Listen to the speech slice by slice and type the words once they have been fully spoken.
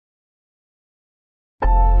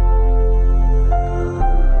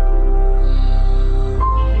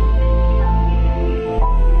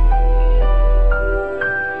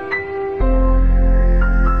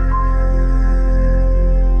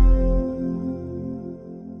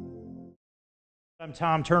I'm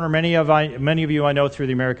Tom Turner. Many of you I know through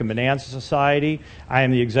the American Bonanza Society. I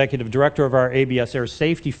am the executive director of our ABS Air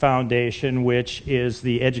Safety Foundation, which is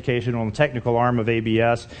the educational and technical arm of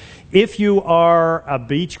ABS. If you are a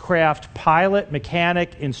Beechcraft pilot,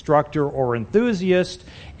 mechanic, instructor, or enthusiast,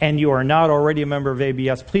 and you are not already a member of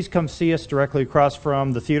ABS, please come see us directly across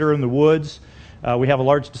from the Theater in the Woods. We have a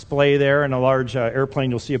large display there and a large airplane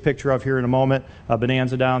you'll see a picture of here in a moment,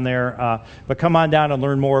 Bonanza down there. But come on down and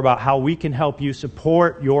learn more about how we can help you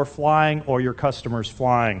support your flying or your customers'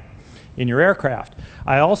 flying in your aircraft.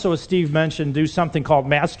 I also, as Steve mentioned, do something called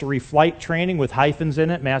Mastery Flight Training with hyphens in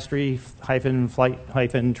it,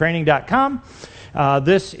 mastery-flight-training.com.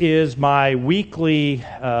 This is my weekly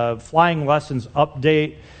flying lessons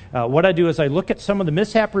update. What I do is I look at some of the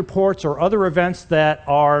mishap reports or other events that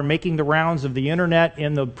are making the rounds of the internet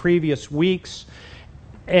in the previous weeks.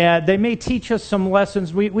 And they may teach us some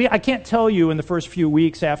lessons. I can't tell you in the first few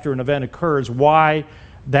weeks after an event occurs why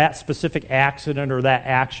that specific accident or that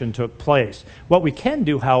action took place. What we can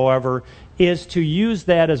do, however, is to use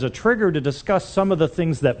that as a trigger to discuss some of the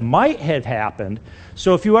things that might have happened.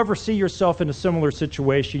 So if you ever see yourself in a similar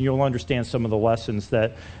situation, you'll understand some of the lessons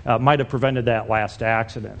that might have prevented that last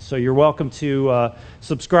accident. So you're welcome to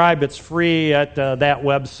subscribe. It's free at that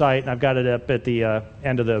website, and I've got it up at the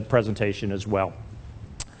end of the presentation as well.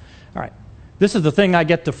 All right. This is the thing I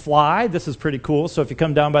get to fly. This is pretty cool. So if you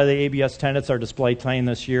come down by the ABS tent, it's our display plane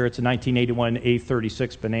this year. It's a 1981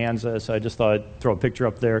 A36 Bonanza, so I just thought I'd throw a picture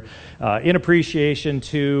up there. In appreciation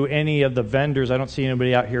to any of the vendors, I don't see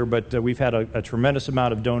anybody out here, but we've had a tremendous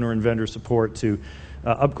amount of donor and vendor support to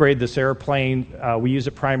upgrade this airplane. We use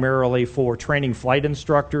it primarily for training flight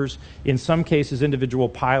instructors, in some cases individual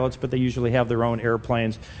pilots, but they usually have their own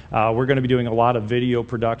airplanes. We're going to be doing a lot of video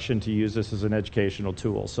production to use this as an educational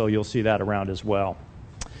tool, so you'll see that around as well.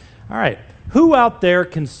 All right, who out there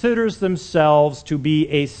considers themselves to be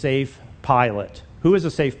a safe pilot? Who is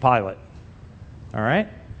a safe pilot? All right,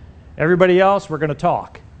 everybody else, we're going to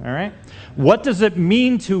talk. All right. What does it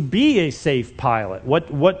mean to be a safe pilot?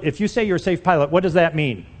 If you say you're a safe pilot, what does that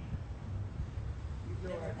mean?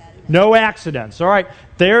 No accidents. All right.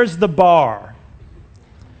 There's the bar.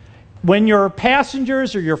 When your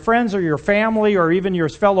passengers or your friends or your family or even your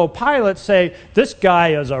fellow pilots say, this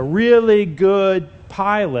guy is a really good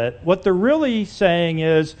pilot, what they're really saying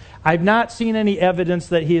is, I've not seen any evidence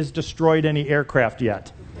that he has destroyed any aircraft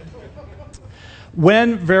yet.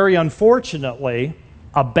 When, very unfortunately,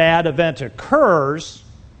 a bad event occurs,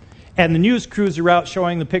 and the news crews are out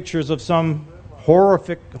showing the pictures of some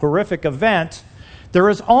horrific event, there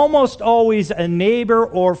is almost always a neighbor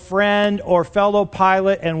or friend or fellow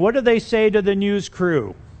pilot, and what do they say to the news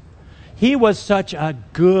crew? He was such a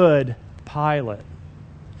good pilot.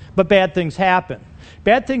 But bad things happen.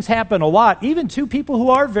 Bad things happen a lot, even to people who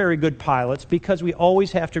are very good pilots, because we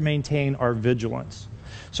always have to maintain our vigilance.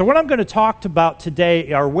 So what I'm going to talk about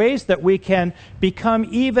today are ways that we can become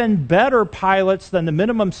even better pilots than the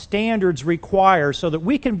minimum standards require so that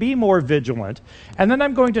we can be more vigilant. And then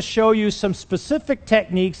I'm going to show you some specific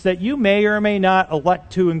techniques that you may or may not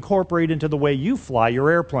elect to incorporate into the way you fly your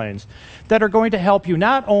airplanes that are going to help you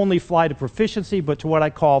not only fly to proficiency, but to what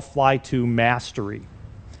I call fly to mastery.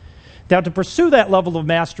 Now, to pursue that level of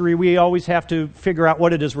mastery, we always have to figure out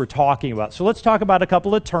what it is we're talking about. So let's talk about a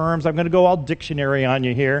couple of terms. I'm going to go all dictionary on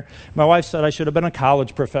you here. My wife said I should have been a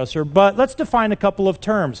college professor, but let's define a couple of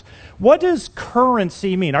terms. What does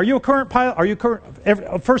currency mean? Are you a current pilot? Are you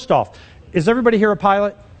current? First off, is everybody here a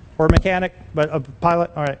pilot or a mechanic, but a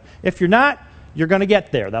pilot? All right. If you're not, you're going to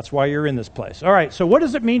get there. That's why you're in this place. All right. So what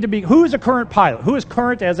does it mean to be, who is a current pilot? Who is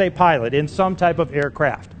current as a pilot in some type of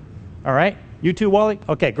aircraft? All right. You too, Wally?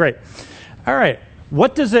 Okay, great. All right.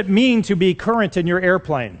 What does it mean to be current in your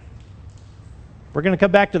airplane? We're going to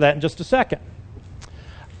come back to that in just a second.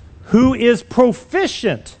 Who is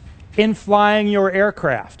proficient in flying your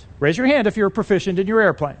aircraft? Raise your hand if you're proficient in your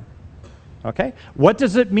airplane. Okay. What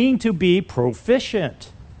does it mean to be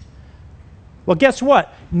proficient? Well, guess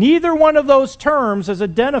what? Neither one of those terms is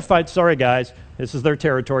identified. Sorry, guys. This is their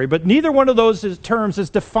territory. But neither one of those terms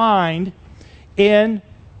is defined in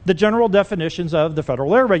the general definitions of the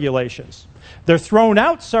Federal Air Regulations. They're thrown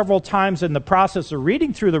out several times in the process of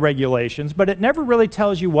reading through the regulations, but it never really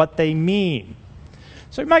tells you what they mean.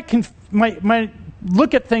 So you might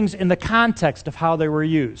look at things in the context of how they were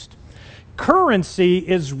used. Currency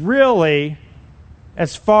is really,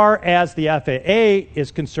 as far as the FAA is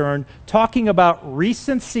concerned, talking about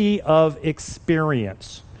recency of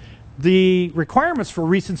experience. The requirements for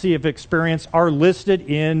recency of experience are listed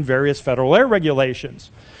in various Federal Air Regulations.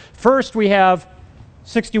 First, we have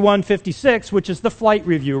 6156, which is the flight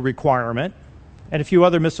review requirement. and a few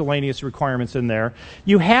other miscellaneous requirements in there.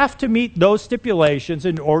 You have to meet those stipulations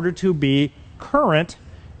in order to be current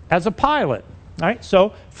as a pilot. All right,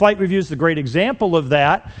 so flight review is the great example of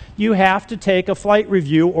that. You have to take a flight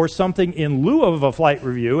review or something in lieu of a flight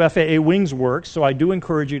review. FAA Wings works, so I do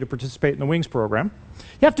encourage you to participate in the Wings program.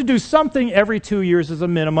 You have to do something every 2 years as a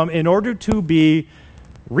minimum in order to be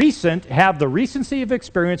recent, have the recency of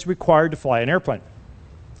experience required to fly an airplane.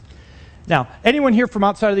 Now, anyone here from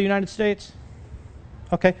outside of the United States?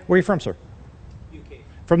 Okay, where are you from, sir? UK.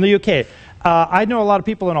 From the UK. I know a lot of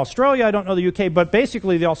people in Australia. I don't know the UK, but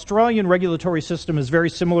basically the Australian regulatory system is very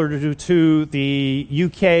similar to the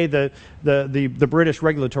UK, the British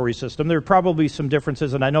regulatory system. There are probably some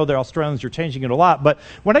differences, and I know the Australians are changing it a lot. But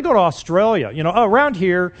when I go to Australia, around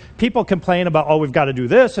here, people complain about, oh, we've got to do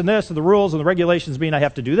this, and the rules and the regulations mean I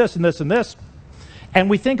have to do this and this and this. And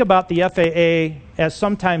we think about the FAA as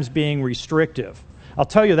sometimes being restrictive. I'll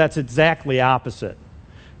tell you that's exactly opposite.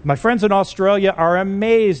 My friends in Australia are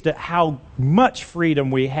amazed at how much freedom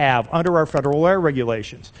we have under our federal air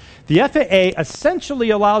regulations. The FAA essentially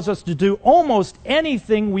allows us to do almost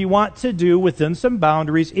anything we want to do within some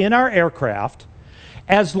boundaries in our aircraft,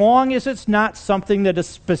 as long as it's not something that is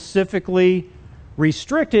specifically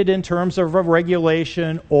restricted in terms of a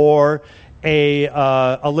regulation or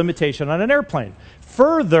a limitation on an airplane.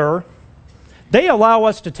 Further, they allow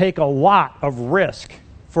us to take a lot of risk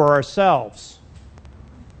for ourselves.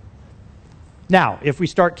 Now, if we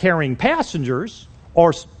start carrying passengers,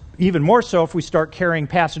 or even more so if we start carrying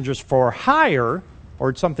passengers for hire,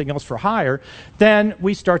 or something else for hire, then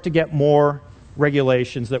we start to get more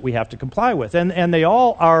regulations that we have to comply with. And they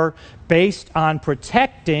all are based on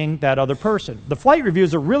protecting that other person. The flight review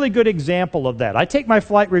is a really good example of that. I take my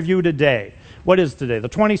flight review today. What is today? The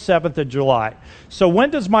 27th of July. So when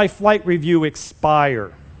does my flight review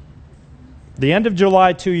expire? The end of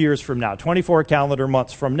July, 2 years from now, 24 calendar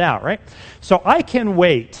months from now, right? So I can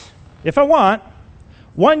wait, if I want,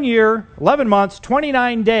 1 year, 11 months,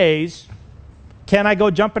 29 days. Can I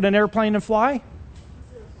go jump in an airplane and fly?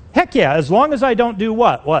 Heck yeah, as long as I don't do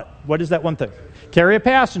what? What is that one thing? Carry a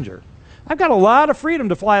passenger. I've got a lot of freedom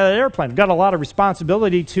to fly that airplane. I've got a lot of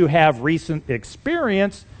responsibility to have recent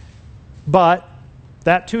experience, but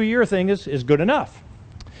that 2-year thing is good enough.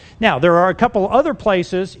 Now, there are a couple other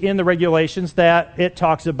places in the regulations that it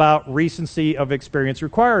talks about recency of experience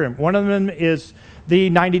requirement. One of them is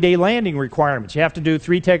the 90-day landing requirements. You have to do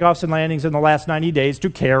 3 takeoffs and landings in the last 90 days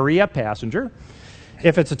to carry a passenger.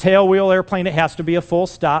 If it's a tailwheel airplane, it has to be a full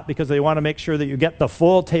stop because they want to make sure that you get the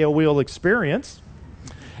full tailwheel experience.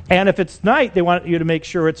 And if it's night, they want you to make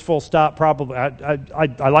sure it's full stop. Probably,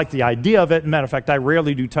 I like the idea of it. As a matter of fact, I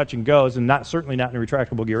rarely do touch and goes, and certainly not in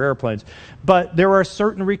retractable gear airplanes. But there are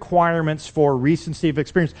certain requirements for recency of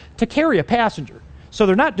experience to carry a passenger. So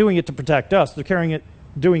they're not doing it to protect us. They're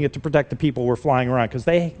doing it to protect the people we're flying around because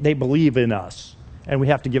they believe in us, and we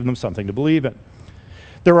have to give them something to believe in.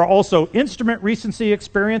 There are also instrument recency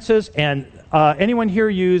experiences, and anyone here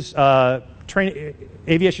use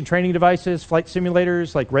aviation training devices, flight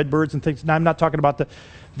simulators like Redbirds and things? Now, I'm not talking about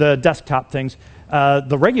the desktop things.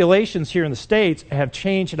 The regulations here in the States have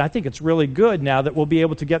changed, and I think it's really good now that we'll be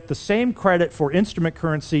able to get the same credit for instrument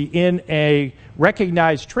currency in a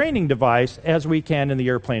recognized training device as we can in the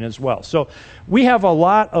airplane as well. So we have a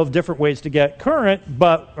lot of different ways to get current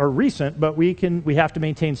or recent, but we have to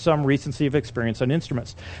maintain some recency of experience on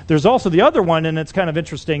instruments. There's also the other one, and it's kind of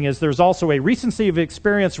interesting, is there's also a recency of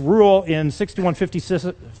experience rule in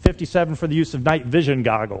 6157 for the use of night vision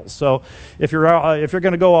goggles. So if you're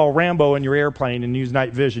going to go all Rambo in your airplane and use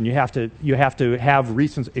night vision, you have to have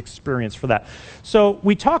recent experience for that. So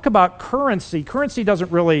we talk about currency. Currency doesn't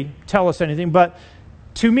really tell us anything, but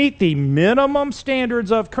to meet the minimum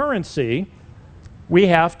standards of currency, we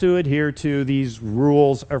have to adhere to these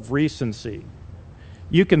rules of recency.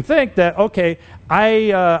 You can think that, okay,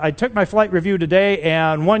 I took my flight review today,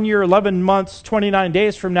 and 1 year, 11 months, 29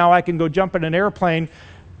 days from now, I can go jump in an airplane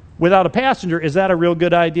without a passenger. Is that a real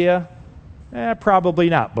good idea? Probably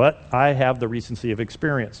not, but I have the recency of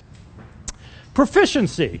experience.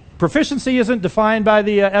 Proficiency. Proficiency isn't defined by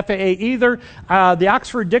the FAA either. The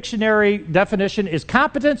Oxford Dictionary definition is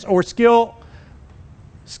competence or skill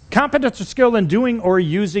in doing or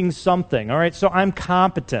using something. All right, so I'm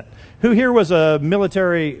competent. Who here was a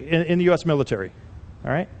military in the U.S. military?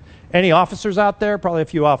 All right, any officers out there? Probably a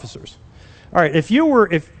few officers. All right,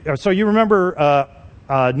 so you remember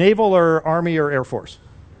Naval or Army or Air Force?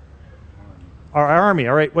 Or Army.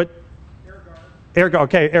 All right, what? Air Guard.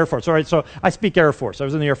 Okay, Air Force. All right, so I speak Air Force. I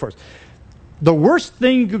was in the Air Force. the worst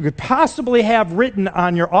thing you could possibly have written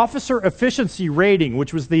on your officer efficiency rating,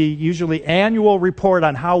 which was the usually annual report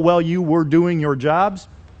on how well you were doing your jobs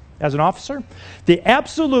as an officer, the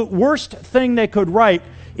absolute worst thing they could write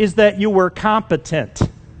is that you were competent,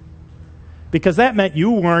 because that meant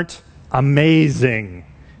you weren't amazing.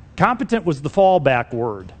 Competent was the fallback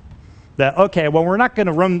word. That, okay, well, we're not going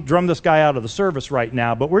to drum this guy out of the service right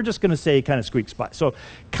now, but we're just going to say he kind of squeaks by. So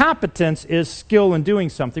competence is skill in doing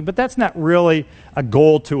something, but that's not really a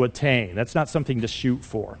goal to attain. That's not something to shoot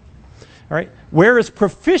for. All right? Where is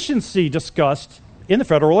proficiency discussed in the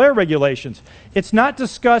Federal Air Regulations? It's not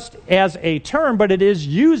discussed as a term, but it is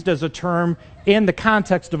used as a term in the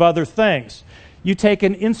context of other things. You take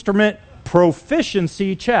an instrument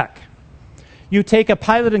proficiency check. You take a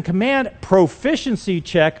pilot and command proficiency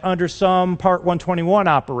check under some Part 121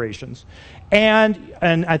 operations. And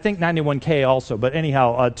I think 91K also, but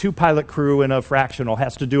anyhow, a 2-pilot crew and a fractional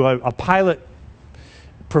has to do a pilot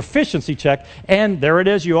proficiency check. And there it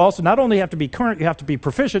is. You also not only have to be current, you have to be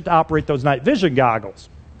proficient to operate those night vision goggles.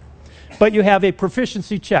 But you have a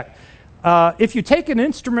proficiency check. If you take an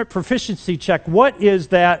instrument proficiency check, what is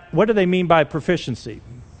that? What do they mean by proficiency?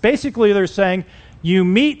 Basically, they're saying, you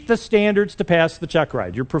meet the standards to pass the check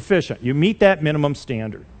ride. You're proficient. You meet that minimum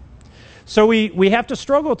standard. So we have to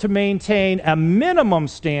struggle to maintain a minimum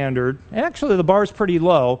standard, and actually the bar is pretty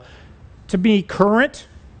low, to be current,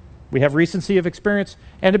 we have recency of experience,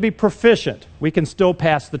 and to be proficient. We can still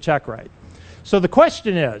pass the check ride. So the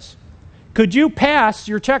question is, could you pass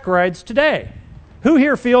your check rides today? Who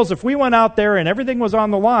here feels if we went out there and everything was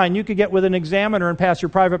on the line, you could get with an examiner and pass your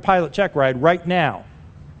private pilot check ride right now?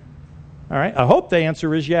 All right, I hope the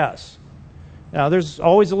answer is yes. Now, there's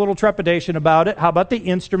always a little trepidation about it. How about the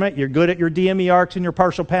instrument? You're good at your DME arcs and your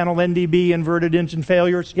partial panel NDB, inverted engine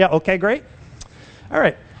failures. Yeah, okay, great. All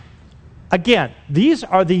right. Again, these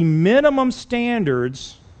are the minimum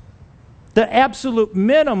standards, the absolute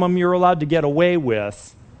minimum you're allowed to get away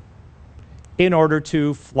with in order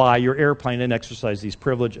to fly your airplane and exercise these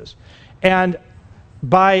privileges. And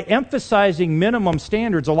by emphasizing minimum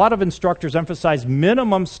standards, a lot of instructors emphasize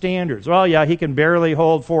minimum standards. Well, yeah, he can barely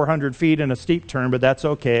hold 400 feet in a steep turn, but that's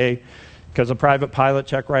okay because a private pilot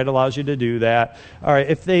check ride allows you to do that. All right,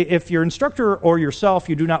 if your instructor or yourself,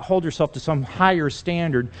 you do not hold yourself to some higher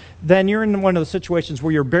standard, then you're in one of the situations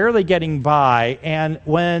where you're barely getting by, and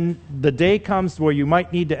when the day comes where you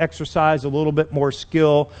might need to exercise a little bit more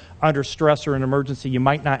skill under stress or an emergency, you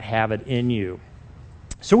might not have it in you.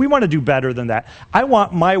 So we want to do better than that. I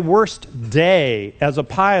want my worst day as a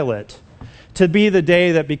pilot to be the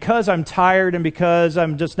day that, because I'm tired and because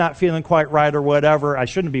I'm just not feeling quite right or whatever, I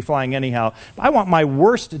shouldn't be flying anyhow. I want my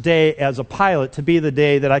worst day as a pilot to be the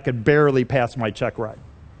day that I could barely pass my check ride.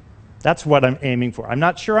 That's what I'm aiming for. I'm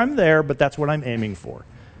not sure I'm there, but that's what I'm aiming for.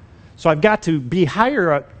 So I've got to be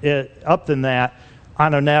higher up than that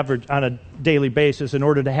on an average, on a daily basis, in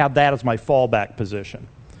order to have that as my fallback position.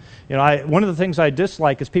 You know, one of the things I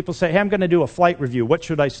dislike is people say, hey, I'm going to do a flight review. What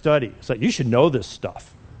should I study? It's like, you should know this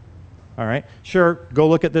stuff. All right? Sure, go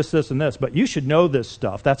look at this, this, and this, but you should know this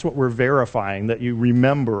stuff. That's what we're verifying, that you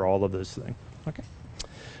remember all of this thing. Okay?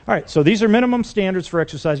 All right, so these are minimum standards for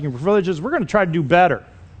exercising your privileges. We're going to try to do better.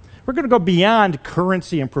 We're going to go beyond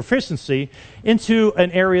currency and proficiency into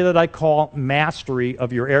an area that I call mastery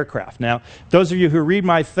of your aircraft. Now, those of you who read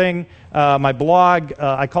my thing, my blog,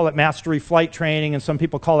 I call it Mastery Flight Training, and some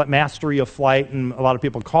people call it Mastery of Flight, and a lot of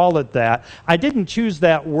people call it that. I didn't choose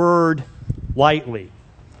that word lightly.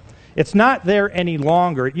 It's not there any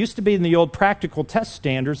longer. It used to be in the old practical test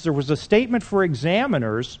standards. There was a statement for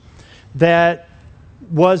examiners that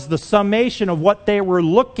was the summation of what they were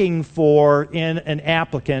looking for in an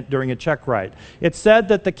applicant during a check ride. It said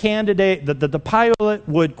that the candidate, that the pilot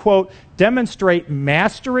would, quote, demonstrate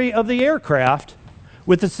mastery of the aircraft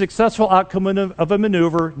with the successful outcome of a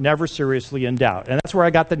maneuver never seriously in doubt. And that's where I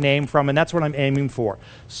got the name from, and that's what I'm aiming for.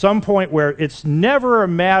 Some point where it's never a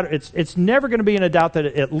matter, it's never going to be in a doubt that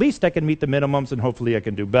at least I can meet the minimums and hopefully I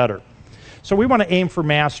can do better. So we want to aim for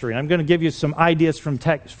mastery. And I'm going to give you some ideas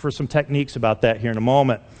for some techniques about that here in a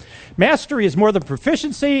moment. Mastery is more than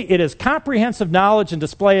proficiency. It is comprehensive knowledge and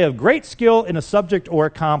display of great skill in a subject or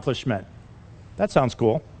accomplishment. That sounds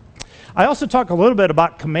cool. I also talk a little bit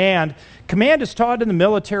about command. Command is taught in the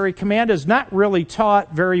military. Command is not really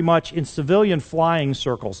taught very much in civilian flying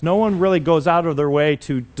circles. No one really goes out of their way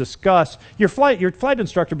to discuss. Your flight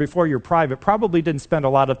instructor before you're private probably didn't spend a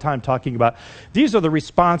lot of time talking about these are the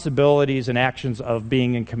responsibilities and actions of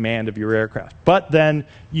being in command of your aircraft. But then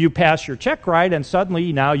you pass your check ride and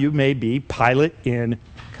suddenly now you may be pilot in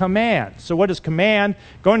command. So what is command?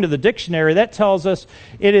 Going to the dictionary, that tells us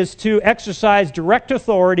it is to exercise direct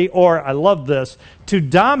authority, or, I love this, to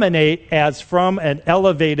dominate as from an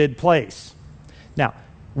elevated place. Now,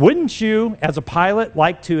 wouldn't you, as a pilot,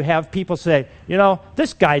 like to have people say, you know,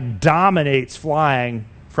 this guy dominates flying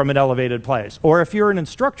from an elevated place? Or if you're an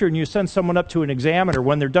instructor and you send someone up to an examiner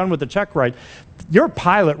when they're done with the check ride, your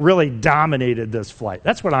pilot really dominated this flight.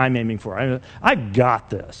 That's what I'm aiming for. I've got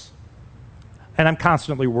this. And I'm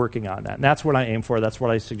constantly working on that. And that's what I aim for. That's what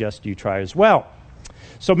I suggest you try as well.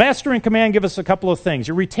 So Master in Command give us a couple of things.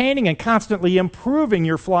 You're retaining and constantly improving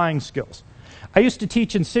your flying skills. I used to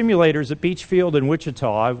teach in simulators at Beach Field in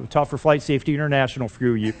Wichita. I taught for Flight Safety International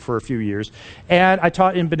for a few years. And I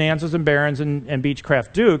taught in Bonanzas and Barons and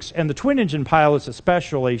Beechcraft Dukes. And the twin-engine pilots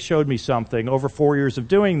especially showed me something over 4 years of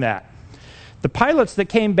doing that. The pilots that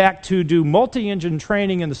came back to do multi-engine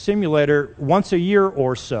training in the simulator once a year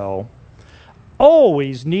or so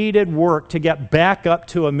always needed work to get back up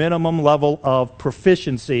to a minimum level of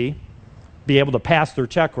proficiency, be able to pass their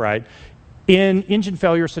check ride, in engine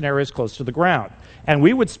failure scenarios close to the ground. And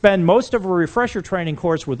we would spend most of a refresher training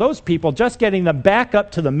course with those people just getting them back up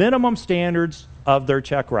to the minimum standards of their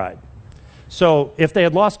check ride. So if they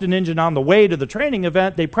had lost an engine on the way to the training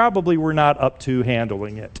event, they probably were not up to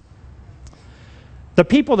handling it. The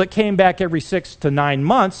people that came back every 6 to 9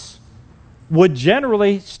 months would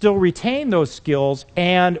generally still retain those skills,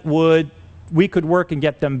 and we could work and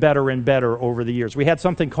get them better and better over the years. We had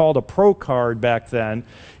something called a Pro Card back then.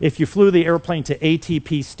 If you flew the airplane to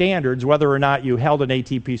ATP standards, whether or not you held an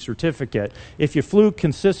ATP certificate, if you flew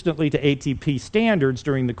consistently to ATP standards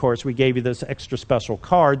during the course, we gave you this extra special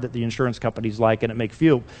card that the insurance companies like, and it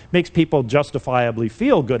makes people justifiably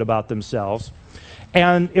feel good about themselves.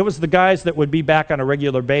 And it was the guys that would be back on a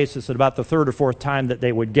regular basis at about the third or fourth time that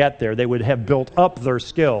they would get there. They would have built up their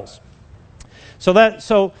skills.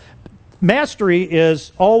 So mastery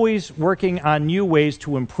is always working on new ways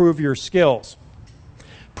to improve your skills.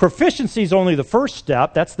 Proficiency is only the first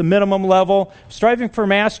step. That's the minimum level. Striving for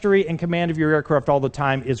mastery and command of your aircraft all the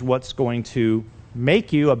time is what's going to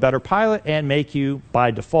make you a better pilot and make you,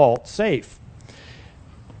 by default, safe.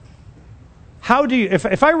 How do you,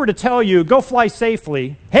 if I were to tell you, go fly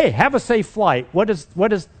safely, hey, have a safe flight, what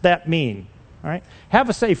does that mean? All right? Have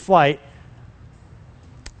a safe flight.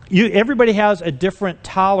 Everybody has a different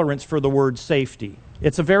tolerance for the word safety.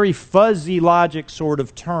 It's a very fuzzy logic sort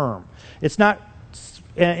of term. It's not,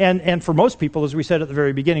 and for most people, as we said at the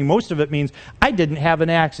very beginning, most of it means I didn't have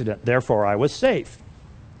an accident, therefore I was safe.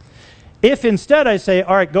 If instead I say,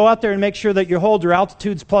 all right, go out there and make sure that you hold your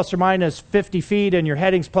altitudes plus or minus 50 feet and your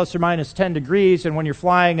headings plus or minus 10 degrees, and when you're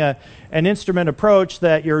flying an instrument approach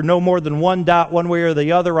that you're no more than one dot one way or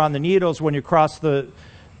the other on the needles when you cross the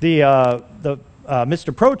missed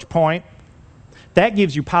approach point, that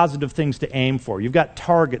gives you positive things to aim for. You've got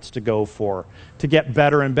targets to go for to get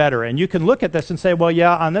better and better. And you can look at this and say, well,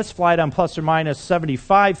 yeah, on this flight I'm plus or minus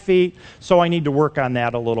 75 feet, so I need to work on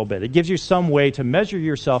that a little bit. It gives you some way to measure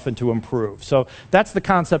yourself and to improve. So that's the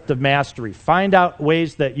concept of mastery. Find out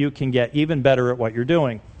ways that you can get even better at what you're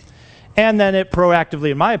doing. And then it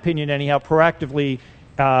proactively, in my opinion anyhow, proactively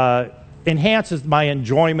enhances my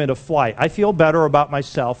enjoyment of flight. I feel better about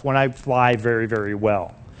myself when I fly very, very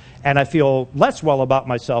well. And I feel less well about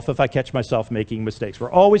myself if I catch myself making mistakes.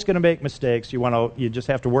 We're always going to make mistakes. You just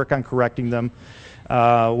have to work on correcting them.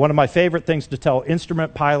 One of my favorite things to tell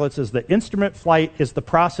instrument pilots is that instrument flight is the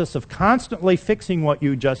process of constantly fixing what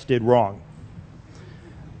you just did wrong.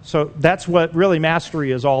 So that's what really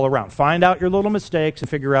mastery is all around. Find out your little mistakes and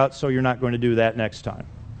figure out so you're not going to do that next time.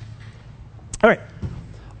 All right.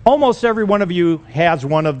 Almost every one of you has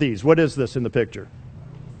one of these. What is this in the picture?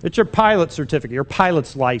 It's your pilot certificate, your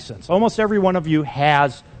pilot's license. Almost every one of you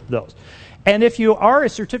has those. And if you are a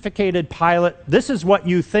certificated pilot, this is what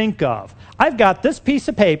you think of. I've got this piece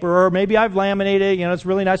of paper, or maybe I've laminated, it's a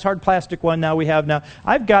really nice hard plastic one we have now.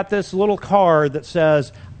 I've got this little card that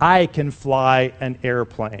says, I can fly an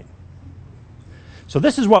airplane. So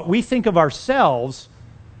this is what we think of ourselves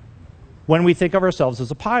when we think of ourselves as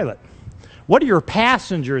a pilot. What do your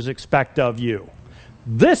passengers expect of you?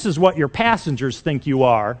 This is what your passengers think you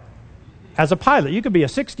are as a pilot. You could be a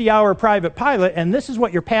 60-hour private pilot, and this is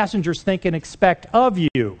what your passengers think and expect of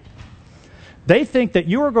you. They think that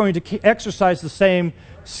you are going to exercise the same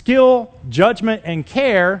skill, judgment, and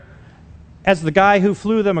care as the guy who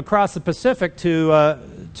flew them across the Pacific to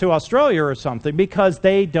Australia or something, because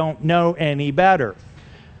they don't know any better.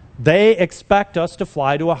 They expect us to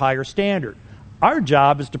fly to a higher standard. Our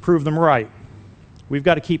job is to prove them right. We've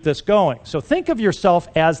got to keep this going. So think of yourself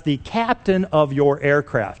as the captain of your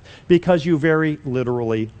aircraft, because you very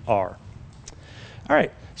literally are. All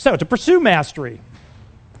right, so to pursue mastery,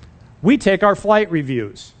 we take our flight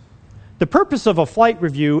reviews. The purpose of a flight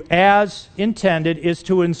review, as intended, is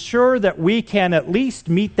to ensure that we can at least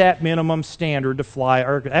meet that minimum standard to fly.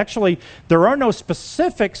 Actually, there are no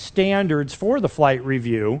specific standards for the flight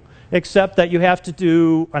review, except that you have to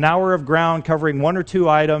do an hour of ground covering one or two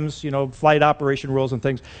items, flight operation rules and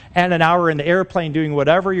things, and an hour in the airplane doing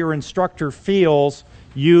whatever your instructor feels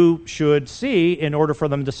you should see in order for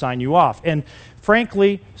them to sign you off. And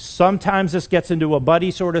frankly, sometimes this gets into a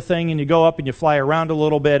buddy sort of thing, and you go up and you fly around a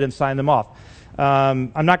little bit and sign them off.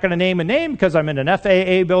 I'm not going to name a name because I'm in an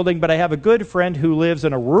FAA building, but I have a good friend who lives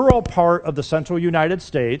in a rural part of the central United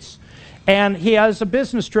States, and he has a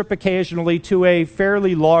business trip occasionally to a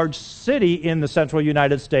fairly large city in the central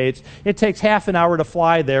United States. It takes half an hour to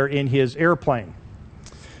fly there in his airplane.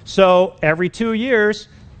 So every 2 years,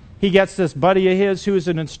 he gets this buddy of his who's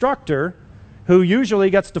an instructor who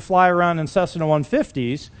usually gets to fly around in Cessna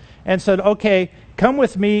 150s, and said, okay, come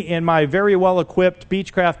with me in my very well-equipped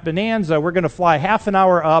Beechcraft Bonanza. We're going to fly half an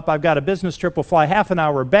hour up. I've got a business trip. We'll fly half an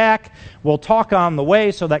hour back. We'll talk on the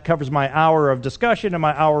way, so that covers my hour of discussion and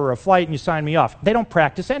my hour of flight, and you sign me off. They don't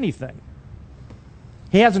practice anything.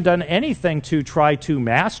 He hasn't done anything to try to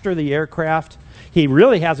master the aircraft. He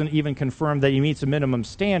really hasn't even confirmed that he meets a minimum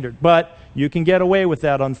standard, but you can get away with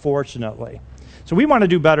that, unfortunately. So we want to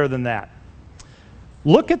do better than that.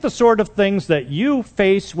 Look at the sort of things that you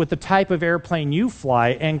face with the type of airplane you fly,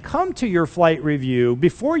 and come to your flight review.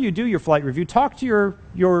 Before you do your flight review, talk to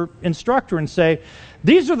your instructor and say,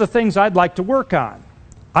 these are the things I'd like to work on.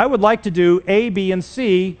 I would like to do A, B, and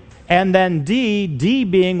C, and then D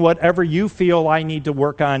being whatever you feel I need to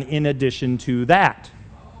work on in addition to that.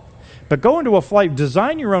 But go into a flight,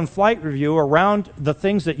 design your own flight review around the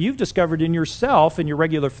things that you've discovered in yourself in your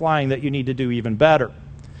regular flying that you need to do even better.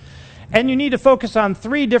 And you need to focus on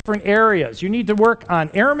 3 different areas. You need to work on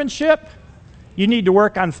airmanship. You need to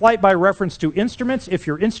work on flight by reference to instruments. If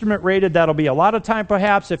you're instrument rated, that'll be a lot of time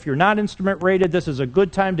perhaps. If you're not instrument rated, this is a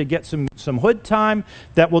good time to get some hood time.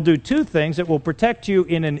 That will do 2 things. It will protect you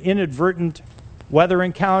in an inadvertent weather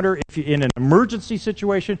encounter, if you're in an emergency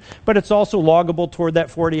situation, but it's also loggable toward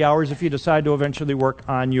that 40 hours if you decide to eventually work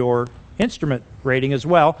on your instrument rating as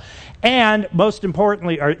well. And most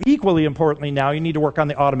importantly, or equally importantly now, you need to work on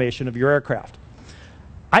the automation of your aircraft.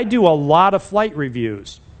 I do a lot of flight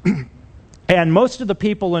reviews, and most of the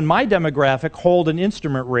people in my demographic hold an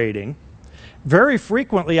instrument rating. Very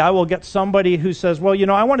frequently, I will get somebody who says, well,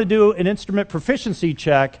 I want to do an instrument proficiency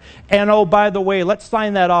check, and oh, by the way, let's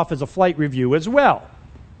sign that off as a flight review as well.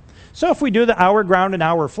 So if we do the hour ground and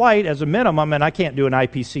hour flight as a minimum, and I can't do an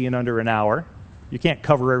IPC in under an hour, you can't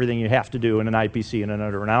cover everything you have to do in an IPC in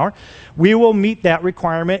under an hour, we will meet that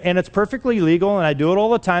requirement, and it's perfectly legal, and I do it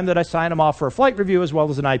all the time that I sign them off for a flight review as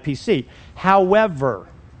well as an IPC. However,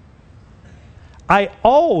 I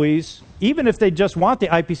always, even if they just want the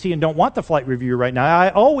IPC and don't want the flight review right now, I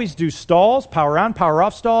always do stalls, power on, power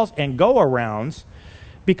off stalls, and go-arounds,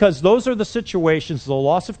 because those are the situations, the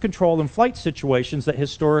loss of control in flight situations, that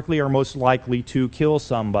historically are most likely to kill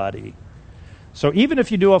somebody. So even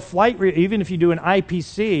if you do even if you do an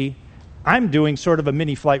IPC, I'm doing sort of a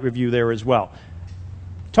mini flight review there as well.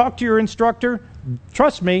 Talk to your instructor.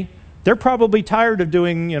 Trust me, they're probably tired of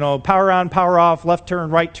doing, power on, power off, left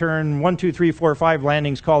turn, right turn, 1, 2, 3, 4, 5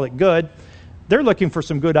 landings, call it good. They're looking for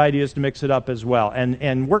some good ideas to mix it up as well,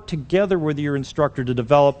 and work together with your instructor to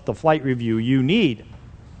develop the flight review you need.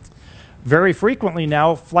 Very frequently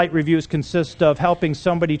now, flight reviews consist of helping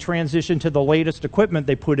somebody transition to the latest equipment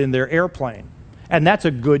they put in their airplane. And that's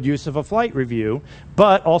a good use of a flight review,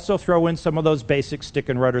 but also throw in some of those basic stick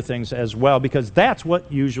and rudder things as well, because that's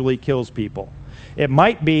what usually kills people. It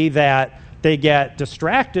might be that they get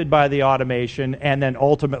distracted by the automation and then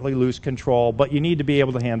ultimately lose control, but you need to be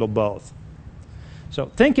able to handle both. So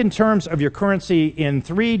think in terms of your currency in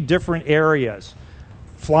 3 different areas: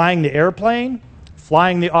 flying the airplane,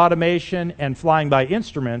 flying the automation, and flying by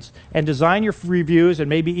instruments, and design your reviews, and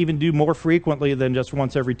maybe even do more frequently than just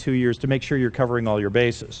once every 2 years to make sure you're covering all your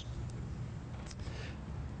bases.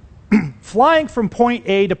 Flying from point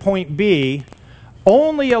A to point B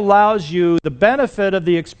only allows you the benefit of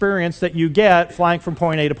the experience that you get flying from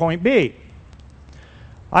point A to point B.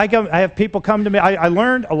 I have people come to me. I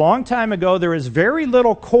learned a long time ago there is very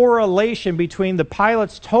little correlation between the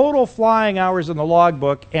pilot's total flying hours in the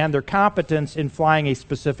logbook and their competence in flying a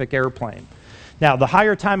specific airplane. Now, the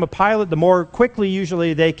higher time a pilot, the more quickly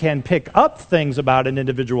usually they can pick up things about an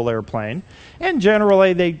individual airplane. And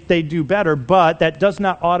generally they do better, but that does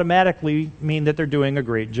not automatically mean that they're doing a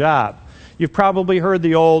great job. You've probably heard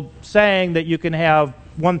the old saying that you can have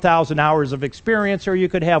 1,000 hours of experience, or you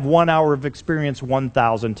could have 1 hour of experience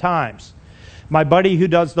 1,000 times. My buddy who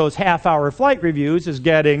does those half-hour flight reviews is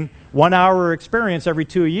getting 1 hour experience every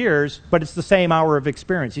 2 years, but it's the same hour of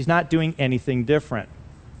experience. He's not doing anything different.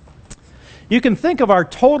 You can think of our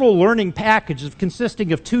total learning package as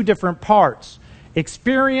consisting of two different parts: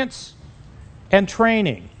 experience and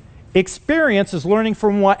training. Experience is learning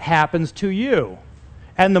from what happens to you.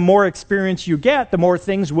 And the more experience you get, the more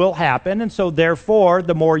things will happen, and so therefore,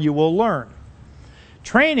 the more you will learn.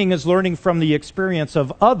 Training is learning from the experience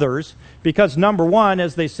of others, because number one,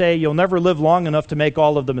 as they say, you'll never live long enough to make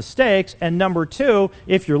all of the mistakes, and number two,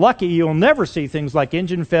 if you're lucky, you'll never see things like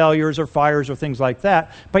engine failures or fires or things like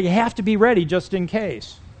that, but you have to be ready just in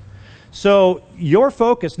case. So your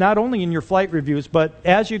focus, not only in your flight reviews, but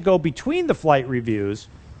as you go between the flight reviews,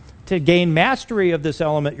 to gain mastery of this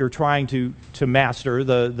element you're trying to master,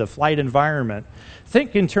 the flight environment,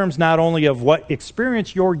 think in terms not only of what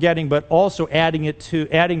experience you're getting, but also adding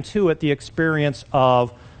to it the experience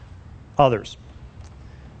of others.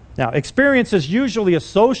 Now, experience is usually a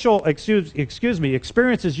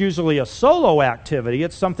experience is usually a solo activity.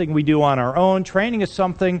 It's something we do on our own. Training is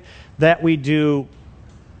something that we do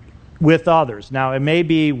with others. Now, it may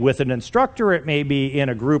be with an instructor, it may be in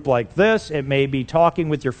a group like this, it may be talking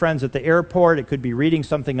with your friends at the airport, it could be reading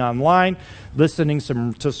something online, listening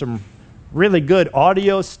to some really good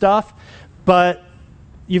audio stuff, but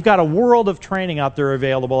you've got a world of training out there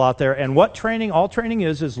available out there, and what training, all training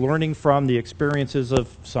is learning from the experiences of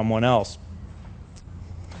someone else.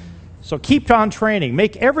 So keep on training.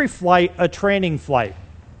 Make every flight a training flight.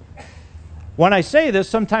 When I say this,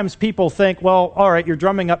 sometimes people think, well, all right, you're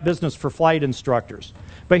drumming up business for flight instructors.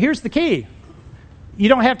 But here's the key. You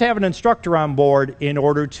don't have to have an instructor on board in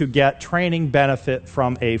order to get training benefit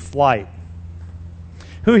from a flight.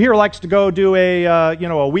 Who here likes to go do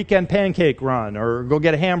a weekend pancake run or go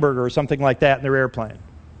get a hamburger or something like that in their airplane?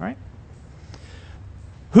 Right?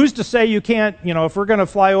 Who's to say you can't, if we're going to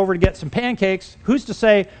fly over to get some pancakes, who's to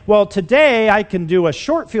say, well, today I can do a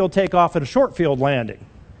short field takeoff and a short field landing?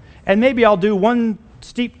 And maybe I'll do one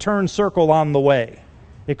steep turn circle on the way.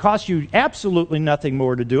 It costs you absolutely nothing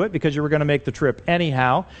more to do it because you were going to make the trip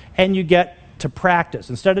anyhow, and you get to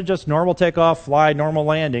practice. Instead of just normal takeoff, fly, normal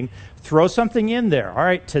landing, throw something in there. All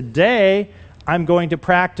right, today I'm going to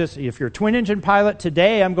practice. If you're a twin engine pilot,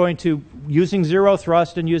 today I'm going to, using zero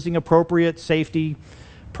thrust and using appropriate safety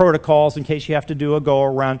protocols in case you have to do a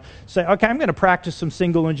go-around, say, okay, I'm going to practice some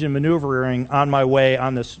single-engine maneuvering on my way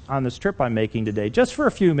on this trip I'm making today, just for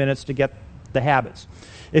a few minutes to get the habits.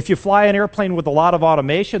 If you fly an airplane with a lot of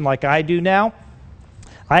automation like I do now,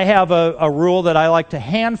 I have a rule that I like to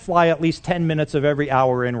hand fly at least 10 minutes of every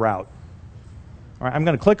hour en route. All right, I'm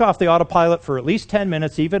going to click off the autopilot for at least 10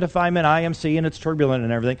 minutes, even if I'm in IMC and it's turbulent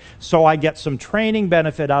and everything, so I get some training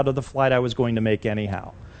benefit out of the flight I was going to make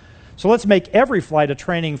anyhow. So let's make every flight a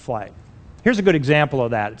training flight. Here's a good example of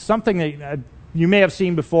that. It's something that you may have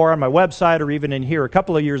seen before on my website or even in here a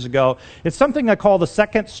couple of years ago. It's something I call the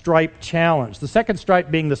second stripe challenge. The second stripe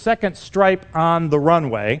being the second stripe on the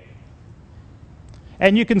runway.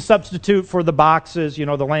 And you can substitute for the boxes, the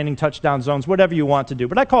landing touchdown zones, whatever you want to do.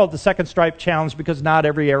 But I call it the second stripe challenge because not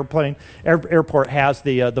every airport has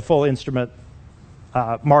the full instrument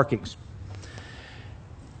markings.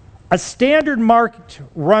 A standard marked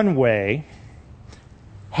runway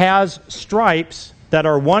has stripes that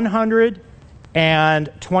are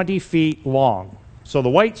 120 feet long. So the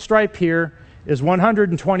white stripe here is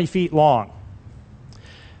 120 feet long.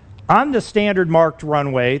 On the standard marked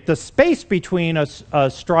runway, the space between a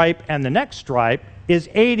stripe and the next stripe is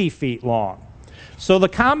 80 feet long. So the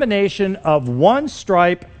combination of one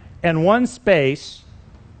stripe and one space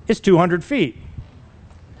is 200 feet.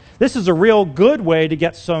 This is a real good way to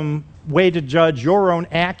get some way to judge your own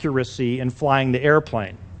accuracy in flying the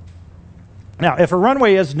airplane. Now, if a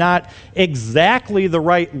runway is not exactly the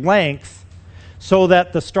right length so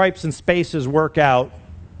that the stripes and spaces work out,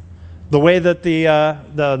 the way that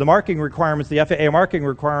the marking requirements, the FAA marking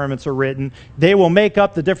requirements are written, they will make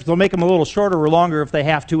up the difference. They'll make them a little shorter or longer if they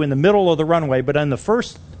have to in the middle of the runway, but on the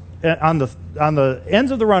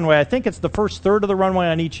ends of the runway, I think it's the first third of the runway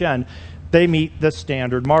on each end, they meet the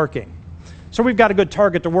standard marking. So we've got a good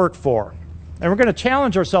target to work for. And we're going to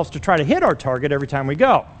challenge ourselves to try to hit our target every time we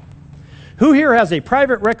go. Who here has a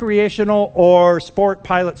private recreational or sport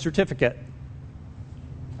pilot certificate?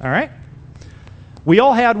 All right. We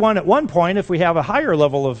all had one at one point if we have a higher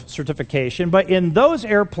level of certification, but in those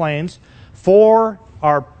airplanes, for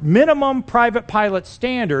our minimum private pilot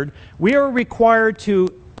standard, we are required to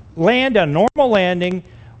land a normal landing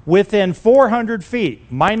within 400 feet,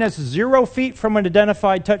 minus 0 feet from an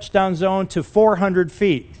identified touchdown zone to 400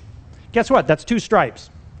 feet. Guess what? That's 2 stripes,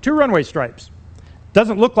 2 runway stripes.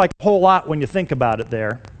 Doesn't look like a whole lot when you think about it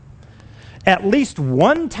there. At least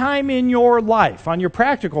one time in your life on your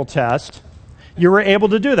practical test, you were able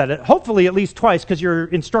to do that. Hopefully at least twice because your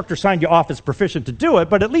instructor signed you off as proficient to do it,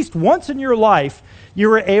 but at least once in your life, they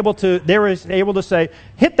were able to say,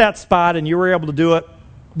 hit that spot, and you were able to do it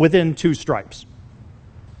within 2 stripes.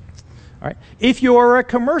 All right. If you're a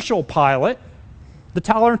commercial pilot, the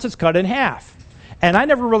tolerance is cut in half. And I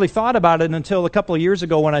never really thought about it until a couple of years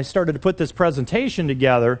ago when I started to put this presentation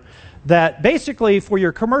together, that basically for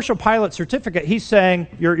your commercial pilot certificate, he's saying,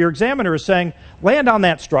 your examiner is saying, land on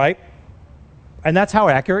that stripe, and that's how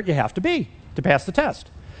accurate you have to be to pass the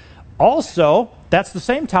test. Also, that's the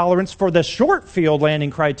same tolerance for the short field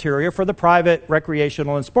landing criteria for the private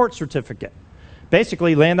recreational and sports certificate.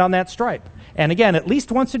 Basically, land on that stripe. And again, at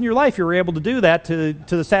least once in your life, you were able to do that to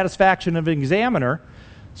the satisfaction of an examiner.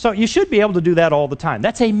 So you should be able to do that all the time.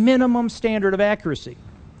 That's a minimum standard of accuracy.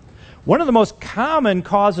 One of the most common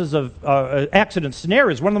causes of accident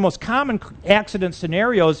scenarios, one of the most common accident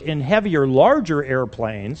scenarios in heavier, larger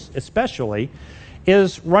airplanes, especially,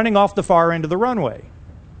 is running off the far end of the runway.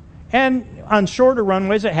 And on shorter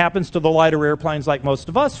runways, it happens to the lighter airplanes like most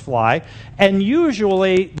of us fly. And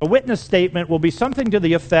usually, the witness statement will be something to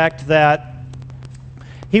the effect that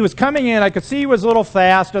he was coming in, I could see he was a little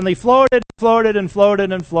fast, and they floated, and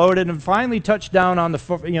finally touched down on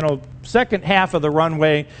the second half of the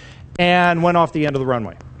runway and went off the end of the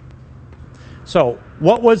runway. So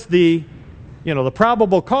what was the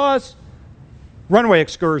probable cause? Runway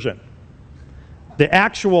excursion. The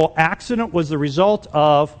actual accident was the result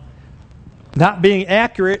of not being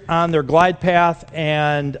accurate on their glide path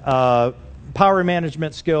and power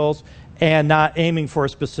management skills, and not aiming for a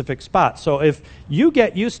specific spot. So if you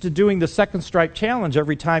get used to doing the second stripe challenge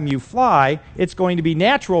every time you fly, it's going to be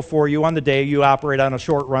natural for you on the day you operate on a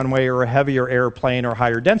short runway or a heavier airplane or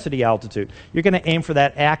higher density altitude. You're going to aim for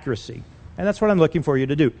that accuracy. And that's what I'm looking for you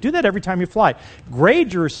to do. Do that every time you fly.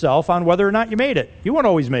 Grade yourself on whether or not you made it. You won't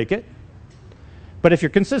always make it. But if you're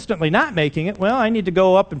consistently not making it, well, I need to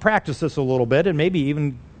go up and practice this a little bit and maybe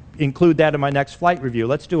even include that in my next flight review.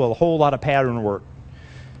 Let's do a whole lot of pattern work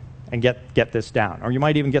and get this down. Or you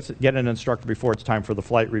might even get an instructor before it's time for the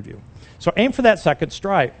flight review. So aim for that second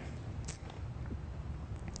stripe.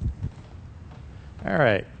 All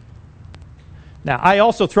right. Now, I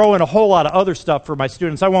also throw in a whole lot of other stuff for my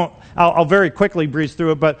students. I'll very quickly breeze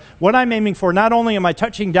through it, but what I'm aiming for, not only am I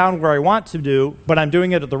touching down where I want to do, but I'm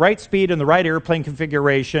doing it at the right speed and the right airplane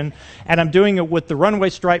configuration, and I'm doing it with the runway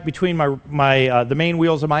stripe between the main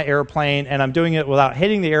wheels of my airplane, and I'm doing it without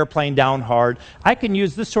hitting the airplane down hard. I can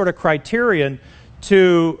use this sort of criteria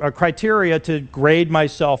to grade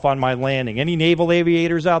myself on my landing. Any naval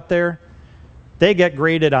aviators out there? They get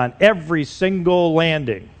graded on every single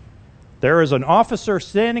landing. There is an officer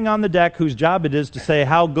standing on the deck whose job it is to say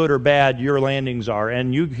how good or bad your landings are,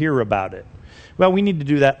 and you hear about it. Well, we need to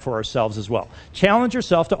do that for ourselves as well. Challenge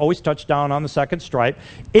yourself to always touch down on the second stripe.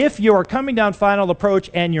 If you're coming down final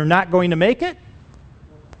approach and you're not going to make it,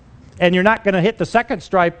 and you're not going to hit the second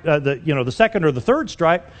stripe, the second or the third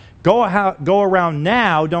stripe, go around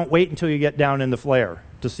now. Don't wait until you get down in the flare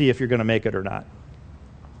to see if you're going to make it or not.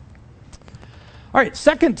 All right,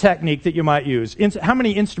 second technique that you might use. How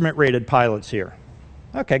many instrument-rated pilots here?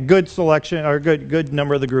 Okay, good selection, or good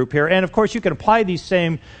number of the group here. And of course, you can apply these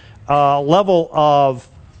same level of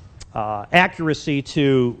accuracy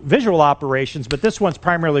to visual operations, but this one's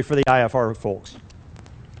primarily for the IFR folks.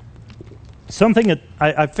 Something that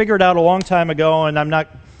I figured out a long time ago, and I'm not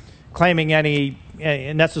claiming any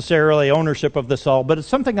necessarily ownership of this all, but it's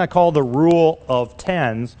something I call the rule of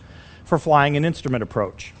tens for flying an instrument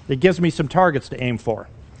approach. It gives me some targets to aim for.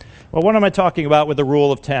 Well, what am I talking about with the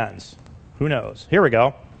rule of tens? Who knows? Here we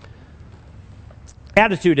go.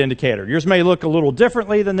 Attitude indicator. Yours may look a little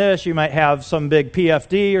differently than this. You might have some big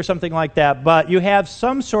PFD or something like that, but you have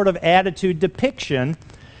some sort of attitude depiction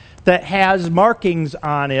that has markings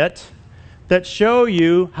on it that show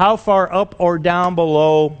you how far up or down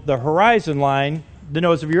below the horizon line the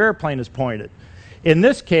nose of your airplane is pointed. In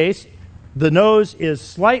this case, The nose is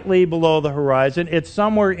slightly below the horizon. It's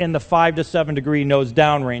somewhere in the 5 to 7 degree nose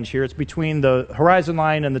down range here. It's between the horizon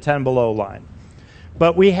line and the 10 below line.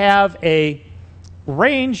 But we have a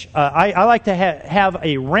range. I like to have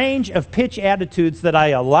a range of pitch attitudes that I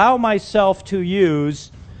allow myself to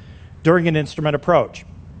use during an instrument approach.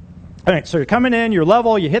 All right, so you're coming in, you're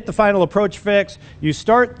level, you hit the final approach fix, you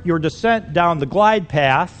start your descent down the glide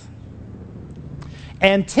path,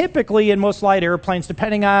 and typically in most light airplanes,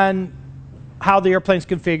 depending on how the airplane's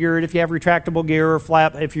configured, if you have retractable gear or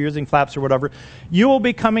flap, if you're using flaps or whatever, you will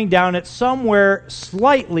be coming down at somewhere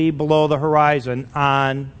slightly below the horizon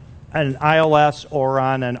on an ILS or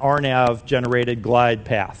on an RNAV generated glide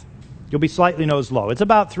path. You'll be slightly nose low. It's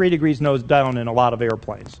about 3 degrees nose down in a lot of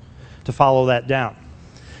airplanes to follow that down.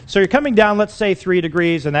 So you're coming down, let's say 3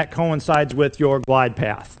 degrees, and that coincides with your glide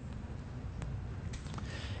path.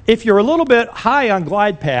 If you're a little bit high on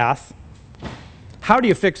glide path, how do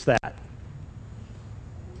you fix that?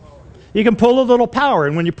 You can pull a little power,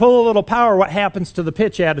 and when you pull a little power, what happens to the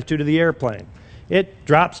pitch attitude of the airplane? It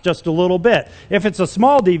drops just a little bit. If it's a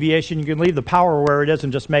small deviation, you can leave the power where it is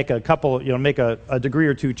and just make a couple, make a degree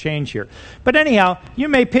or two change here. But anyhow, you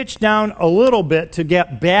may pitch down a little bit to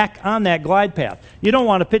get back on that glide path. You don't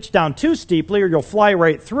want to pitch down too steeply or you'll fly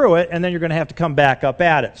right through it and then you're going to have to come back up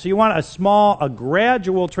at it. So you want a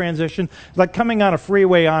gradual transition, like coming on a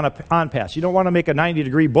freeway on pass. You don't want to make a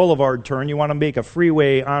 90-degree boulevard turn. You want to make a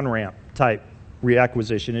freeway on-ramp type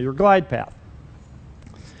reacquisition of your glide path.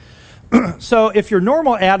 So if your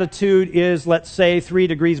normal attitude is, let's say, 3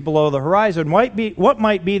 degrees below the horizon, what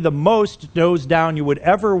might be the most nose down you would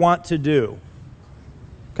ever want to do?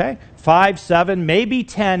 Okay, 5, 7, maybe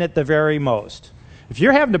 10 at the very most. If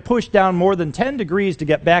you're having to push down more than 10 degrees to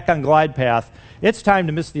get back on glide path, it's time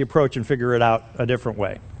to miss the approach and figure it out a different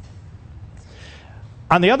way.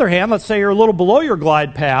 On the other hand, let's say you're a little below your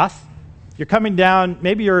glide path. You're coming down,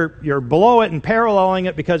 maybe you're below it and paralleling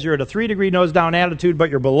it because you're at a 3-degree nose down attitude, but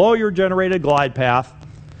you're below your generated glide path,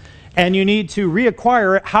 and you need to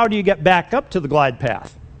reacquire it. How do you get back up to the glide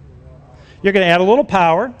path? You're going to add a little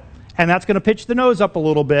power, and that's going to pitch the nose up a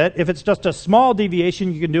little bit. If it's just a small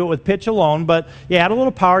deviation, you can do it with pitch alone, but you add a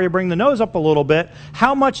little power, you bring the nose up a little bit.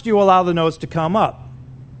 How much do you allow the nose to come up?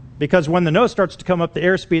 Because when the nose starts to come up, the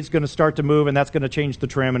airspeed is going to start to move, and that's going to change the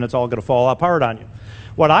trim, and it's all going to fall apart on you.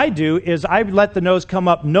 What I do is I let the nose come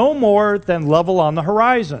up no more than level on the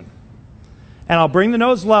horizon. And I'll bring the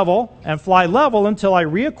nose level and fly level until I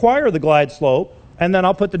reacquire the glide slope, and then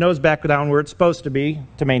I'll put the nose back down where it's supposed to be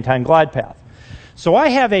to maintain glide path. So I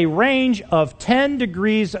have a range of 10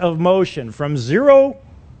 degrees of motion from 0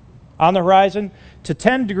 on the horizon to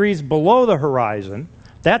 10 degrees below the horizon.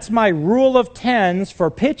 That's my rule of 10s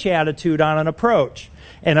for pitch attitude on an approach.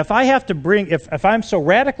 And if I have to if I'm so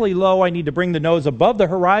radically low, I need to bring the nose above the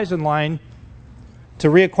horizon line to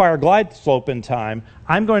reacquire glide slope in time,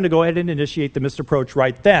 I'm going to go ahead and initiate the missed approach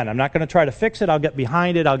right then. I'm not going to try to fix it. I'll get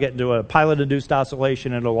behind it. I'll get into a pilot-induced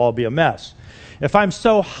oscillation, and it'll all be a mess. If I'm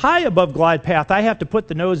so high above glide path, I have to put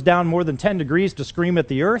the nose down more than 10 degrees to scream at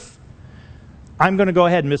the earth, I'm going to go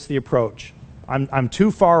ahead and miss the approach. I'm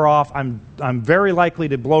too far off. I'm very likely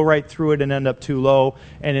to blow right through it and end up too low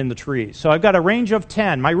and in the trees. So I've got a range of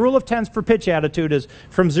 10. My rule of 10s for pitch attitude is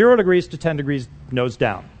from 0 degrees to 10 degrees nose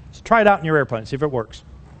down. So try it out in your airplane, see if it works.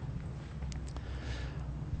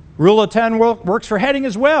 Rule of 10 works for heading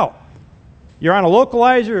as well. You're on a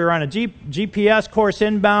localizer, you're on a GPS course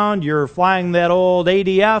inbound, you're flying that old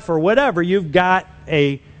ADF or whatever, you've got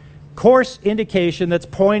a course indication that's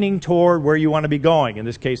pointing toward where you want to be going, in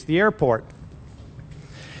this case the airport.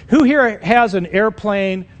 Who here has an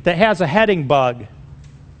airplane that has a heading bug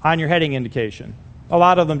on your heading indication? A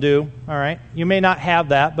lot of them do, all right? You may not have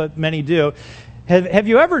that, but many do. Have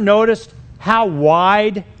you ever noticed how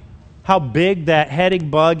big that heading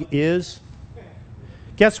bug is?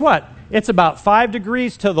 Guess what? It's about 5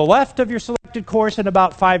 degrees to the left of your selected course and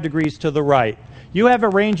about 5 degrees to the right. You have a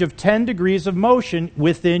range of 10 degrees of motion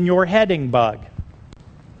within your heading bug.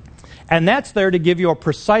 And that's there to give you a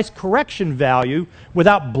precise correction value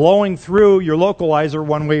without blowing through your localizer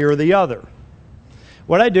one way or the other.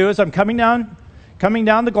 What I do is I'm coming down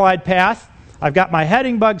the glide path. I've got my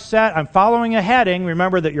heading bug set. I'm following a heading.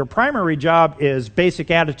 Remember that your primary job is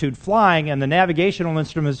basic attitude flying, and the navigational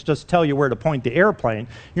instruments just tell you where to point the airplane.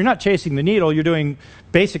 You're not chasing the needle. You're doing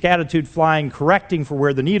basic attitude flying, correcting for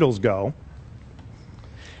where the needles go.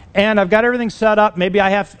 And I've got everything set up. Maybe I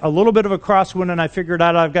have a little bit of a crosswind and I figured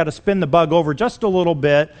out I've got to spin the bug over just a little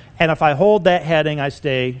bit. And if I hold that heading, I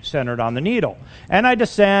stay centered on the needle. And I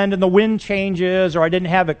descend and the wind changes, or I didn't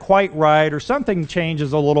have it quite right, or something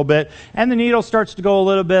changes a little bit. And the needle starts to go a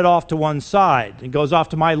little bit off to one side. It goes off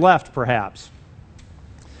to my left, perhaps.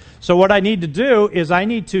 So what I need to do is I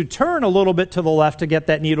need to turn a little bit to the left to get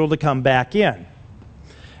that needle to come back in.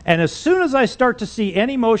 And as soon as I start to see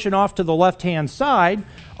any motion off to the left-hand side,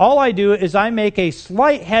 all I do is I make a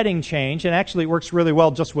slight heading change, and actually it works really well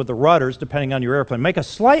just with the rudders, depending on your airplane. Make a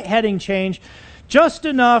slight heading change, just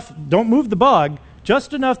enough, don't move the bug,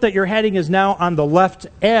 just enough that your heading is now on the left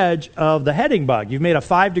edge of the heading bug. You've made a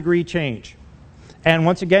 5-degree change. And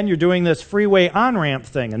once again, you're doing this freeway on-ramp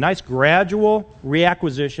thing, a nice gradual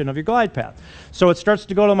reacquisition of your glide path. So it starts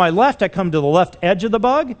to go to my left, I come to the left edge of the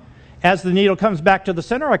bug. As the needle comes back to the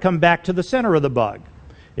center, I come back to the center of the bug.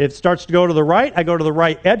 It starts to go to the right, I go to the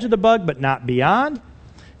right edge of the bug, but not beyond.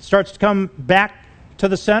 It starts to come back to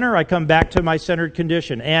the center, I come back to my centered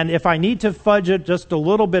condition. And if I need to fudge it just a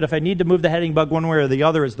little bit, if I need to move the heading bug one way or the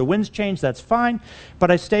other as the winds change, that's fine. But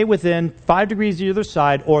I stay within 5 degrees either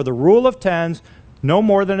side, or the rule of tens, no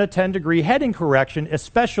more than a 10-degree heading correction,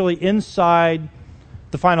 especially inside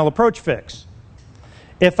the final approach fix.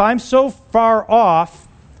 If I'm so far off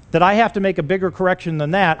that I have to make a bigger correction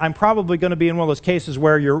than that, I'm probably going to be in one of those cases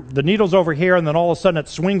where the needle's over here and then all of a sudden it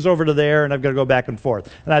swings over to there and I've got to go back and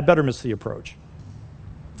forth. And I'd better miss the approach.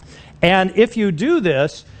 And if you do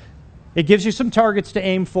this, it gives you some targets to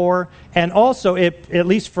aim for, and also, at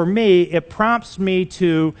least for me, it prompts me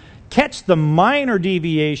to catch the minor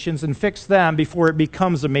deviations and fix them before it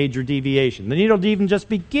becomes a major deviation. The needle even just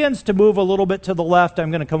begins to move a little bit to the left.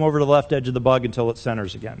 I'm going to come over to the left edge of the bug until it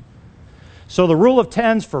centers again. So the rule of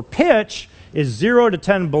tens for pitch is 0 to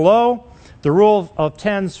 10 below. The rule of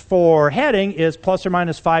tens for heading is plus or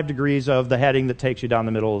minus 5 degrees of the heading that takes you down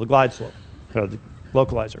the middle of the glide slope, the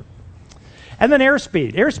localizer. And then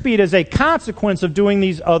airspeed. Airspeed is a consequence of doing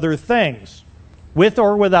these other things, with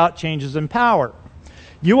or without changes in power.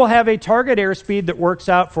 You will have a target airspeed that works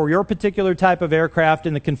out for your particular type of aircraft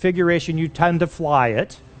in the configuration you tend to fly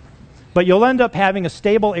it. But you'll end up having a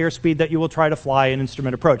stable airspeed that you will try to fly in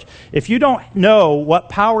instrument approach. If you don't know what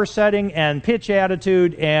power setting and pitch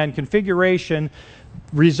attitude and configuration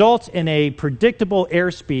results in a predictable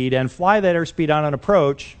airspeed and fly that airspeed on an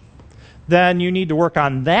approach, then you need to work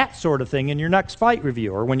on that sort of thing in your next flight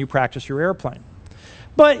review or when you practice your airplane.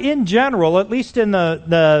 But in general, at least in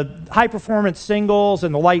the high-performance singles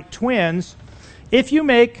and the light twins, if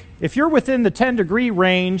you're within the 10-degree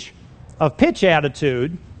range of pitch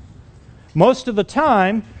attitude, most of the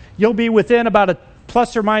time, you'll be within about a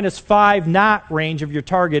plus or minus 5 knot range of your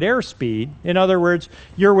target airspeed. In other words,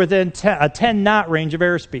 you're within a 10 knot range of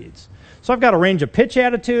airspeeds. So I've got a range of pitch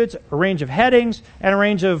attitudes, a range of headings, and a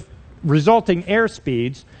range of resulting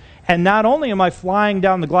airspeeds. And not only am I flying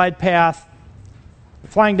down the glide path,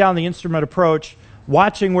 flying down the instrument approach,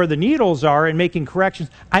 watching where the needles are and making corrections,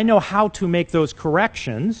 I know how to make those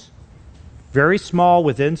corrections, very small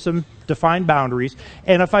within some defined boundaries.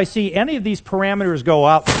 And if I see any of these parameters go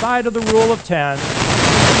outside of the rule of 10,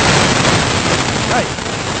 right.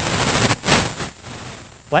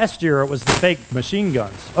 Last year it was the fake machine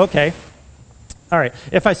guns. Okay. All right.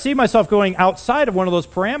 If I see myself going outside of one of those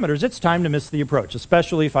parameters, it's time to miss the approach,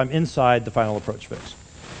 especially if I'm inside the final approach fix.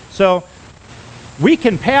 So you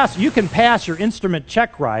can pass your instrument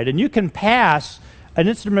check ride, and you can pass an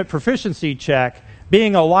instrument proficiency check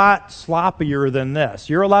being a lot sloppier than this.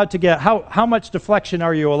 You're allowed to get, how much deflection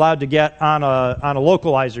are you allowed to get on a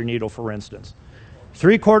localizer needle, for instance?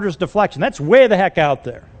 3/4 deflection. That's way the heck out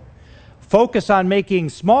there. Focus on making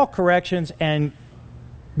small corrections and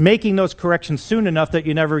making those corrections soon enough that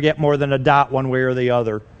you never get more than a dot one way or the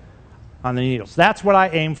other on the needles. That's what I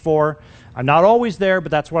aim for. I'm not always there,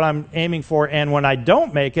 but that's what I'm aiming for. And when I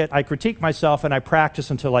don't make it, I critique myself and I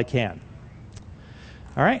practice until I can.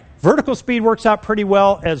 All right. Vertical speed works out pretty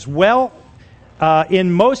well as well.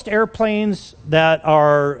 In most airplanes that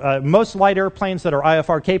are, most light airplanes that are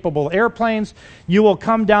IFR capable airplanes, you will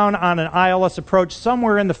come down on an ILS approach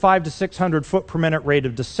somewhere in the 500 to 600 foot per minute rate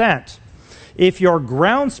of descent. If your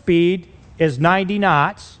ground speed is 90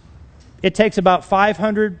 knots, it takes about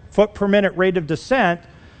 500 foot per minute rate of descent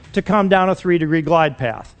to come down a 3-degree glide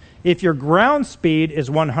path. If your ground speed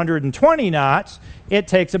is 120 knots, it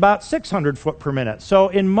takes about 600 foot per minute. So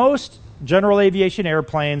in most general aviation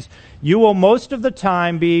airplanes, you will most of the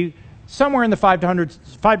time be somewhere in the 5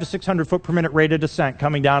 to 600 foot per minute rate of descent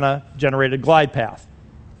coming down a generated glide path.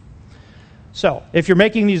 So if you're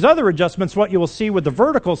making these other adjustments, what you will see with the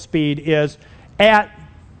vertical speed is at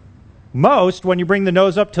Most, when you bring the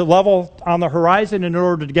nose up to level on the horizon in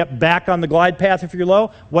order to get back on the glide path if you're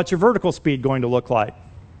low, what's your vertical speed going to look like?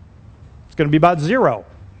 It's going to be about 0.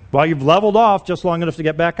 Well, you've leveled off just long enough to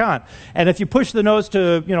get back on. And if you push the nose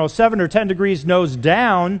to 7 or 10 degrees nose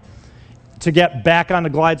down to get back on the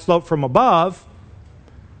glide slope from above,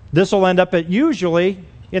 this will end up at usually,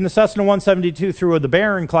 in the Cessna 172 through the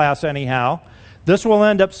Baron class anyhow, this will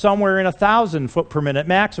end up somewhere in 1,000 foot per minute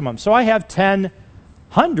maximum. So I have 10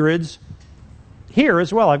 hundreds here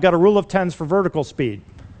as well. I've got a rule of tens for vertical speed.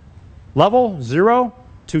 Level 0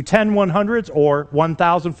 to 10 100s or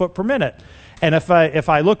 1,000 foot per minute. And if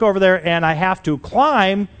I look over there and I have to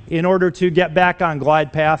climb in order to get back on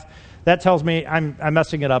glide path, that tells me I'm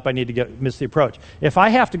messing it up. I need to miss the approach. If I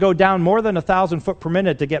have to go down more than 1,000 foot per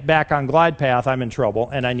minute to get back on glide path, I'm in trouble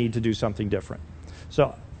and I need to do something different.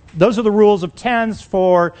 So those are the rules of tens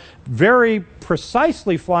for very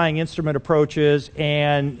precisely flying instrument approaches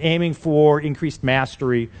and aiming for increased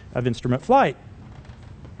mastery of instrument flight.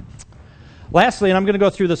 Lastly, and I'm going to go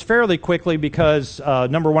through this fairly quickly because,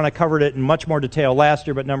 number one, I covered it in much more detail last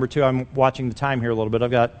year, but number two, I'm watching the time here a little bit.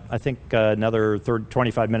 I've got, I think, another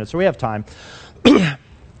 25 minutes, so we have time.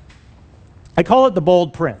 I call it the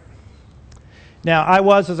bold print. Now,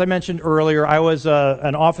 as I mentioned earlier, I was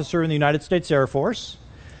an officer in the United States Air Force.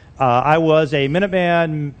 I was a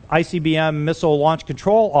Minuteman ICBM missile launch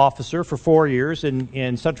control officer for 4 years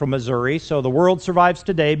in central Missouri, so the world survives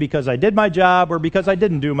today because I did my job or because I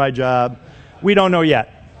didn't do my job. We don't know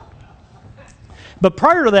yet. But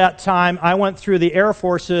prior to that time, I went through the Air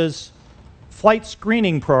Force's flight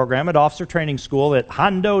screening program at Officer Training School at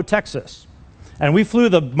Hondo, Texas. And we flew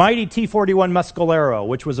the mighty T-41 Mescalero,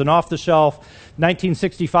 which was an off-the-shelf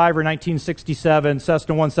 1965 or 1967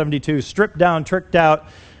 Cessna 172, stripped down, tricked out,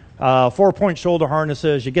 4-point shoulder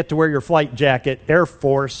harnesses. You get to wear your flight jacket, Air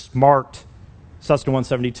Force marked Cessna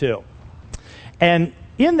 172. And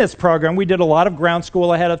in this program, we did a lot of ground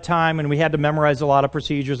school ahead of time, and we had to memorize a lot of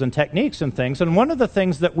procedures and techniques and things. And one of the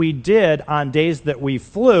things that we did on days that we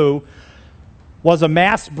flew was a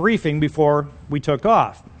mass briefing before we took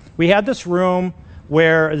off. We had this room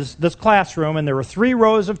this classroom, and there were 3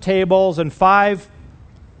 rows of tables and five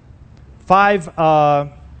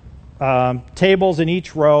tables in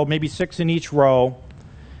each row, maybe 6 in each row,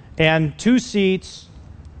 and 2 seats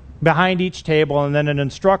behind each table, and then an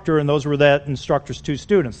instructor, and those were that instructor's 2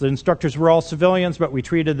 students. The instructors were all civilians, but we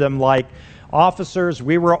treated them like officers.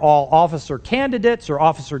 We were all officer candidates or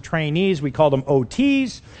officer trainees. We called them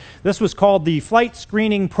OTs. This was called the Flight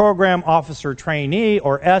Screening Program Officer Trainee,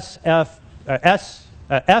 or FSPOT.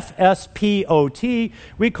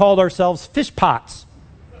 We called ourselves fish pots.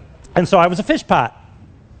 And so I was a fish pot.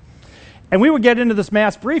 And we would get into this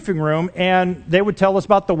mass briefing room, and they would tell us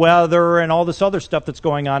about the weather and all this other stuff that's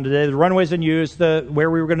going on today, the runways in use, where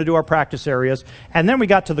we were going to do our practice areas. And then we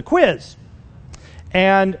got to the quiz.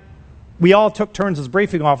 And we all took turns as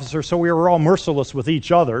briefing officers, so we were all merciless with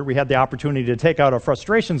each other. We had the opportunity to take out our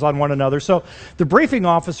frustrations on one another. So the briefing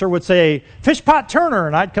officer would say, "Fish pot Turner,"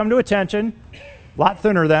 and I'd come to attention. A lot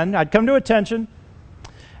thinner then. I'd come to attention.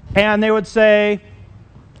 And they would say,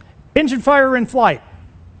 "Engine fire in flight."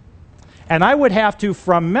 And I would have to,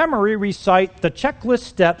 from memory, recite the checklist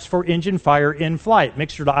steps for engine fire in flight.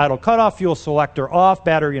 Mixture to idle cutoff, fuel selector off,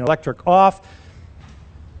 battery and electric off.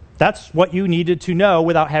 That's what you needed to know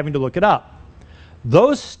without having to look it up.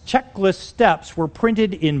 Those checklist steps were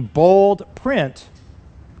printed in bold print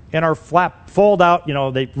in our fold-out,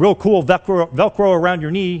 they real cool Velcro around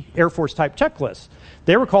your knee Air Force type checklists.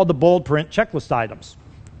 They were called the bold print checklist items.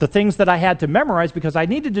 The things that I had to memorize because I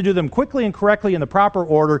needed to do them quickly and correctly in the proper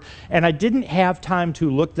order, and I didn't have time to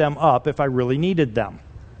look them up if I really needed them.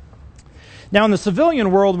 Now, in the civilian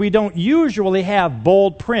world, we don't usually have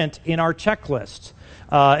bold print in our checklists.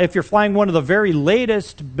 If you're flying one of the very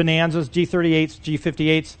latest Bonanzas, G-38s,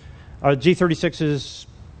 G-58s, G-36s,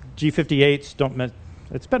 G-58s,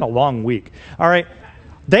 it's been a long week. All right,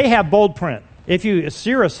 they have bold print.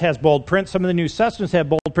 Cirrus has bold print. Some of the new Cessnas have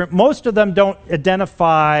bold print. Most of them don't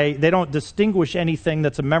they don't distinguish anything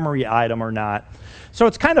that's a memory item or not. So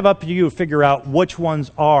it's kind of up to you to figure out which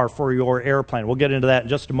ones are for your airplane. We'll get into that in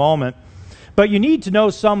just a moment. But you need to know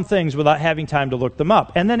some things without having time to look them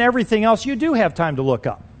up. And then everything else you do have time to look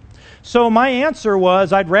up. So my answer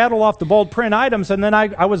was I'd rattle off the bold print items, and then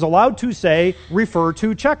I was allowed to say, refer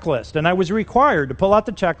to checklist. And I was required to pull out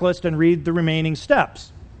the checklist and read the remaining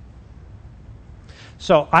steps.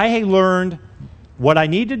 So I learned what I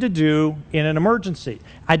needed to do in an emergency.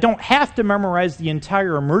 I don't have to memorize the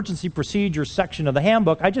entire emergency procedure section of the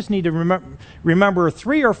handbook. I just need to remember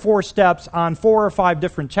 3 or 4 steps on 4 or 5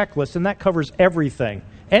 different checklists, and that covers everything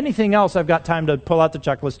Anything else, I've got time to pull out the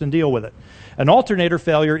checklist and deal with it. An alternator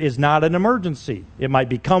failure is not an emergency. It might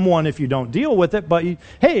become one if you don't deal with it, but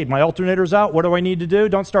hey, my alternator's out. What do I need to do?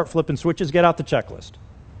 Don't start flipping switches. Get out the checklist.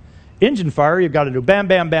 Engine fire, you've got to do bam,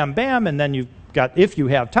 bam, bam, bam, and then you've got, if you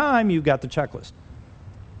have time, you've got the checklist.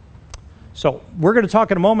 So we're going to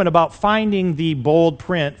talk in a moment about finding the bold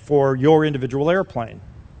print for your individual airplane.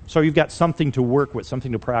 So you've got something to work with,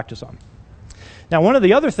 something to practice on. Now, one of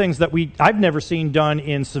the other things that I've never seen done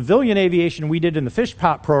in civilian aviation, we did in the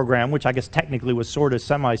Fishpot program, which I guess technically was sort of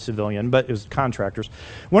semi-civilian, but it was contractors.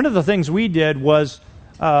 One of the things we did was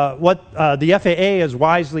what the FAA has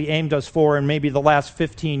wisely aimed us for in maybe the last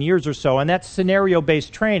 15 years or so, and that's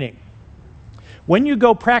scenario-based training. When you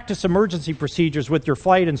go practice emergency procedures with your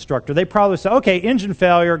flight instructor, they probably say, okay, engine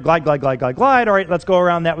failure, glide, glide, glide, glide, glide. All right, let's go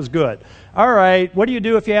around. That was good. All right, what do you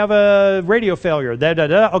do if you have a radio failure? Da, da,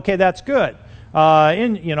 da. Okay, that's good.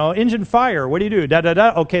 Engine fire, what do you do? Da, da,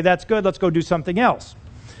 da. Okay, that's good. Let's go do something else.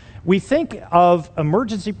 We think of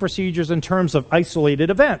emergency procedures in terms of isolated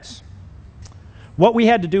events. What we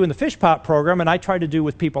had to do in the Fishpot program, and I try to do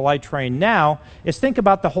with people I train now, is think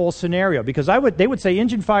about the whole scenario. Because they would say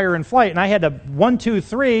engine fire in flight, and I had to 1, 2,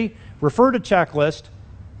 3, refer to checklist.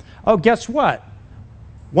 Oh, guess what?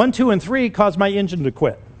 1, 2, and 3 caused my engine to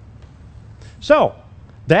quit. So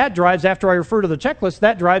that drives, after I refer to the checklist,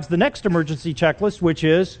 that drives the next emergency checklist, which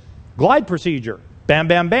is glide procedure. Bam,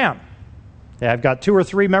 bam, bam. I've got 2 or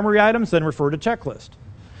 3 memory items, then refer to checklist.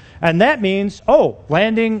 And that means,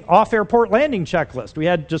 landing, off-airport landing checklist. We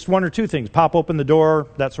had just 1 or 2 things, pop open the door,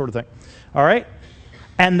 that sort of thing. All right?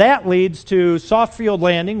 And that leads to soft field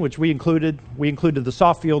landing, which we included the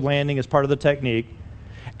soft field landing as part of the technique.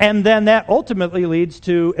 And then that ultimately leads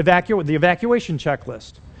to the evacuation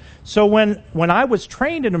checklist. So when I was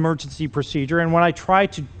trained in emergency procedure, and when I try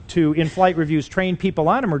to in flight reviews, train people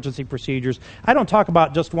on emergency procedures, I don't talk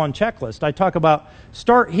about just one checklist. I talk about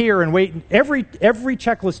start here and wait. Every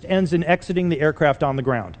checklist ends in exiting the aircraft on the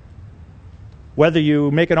ground. Whether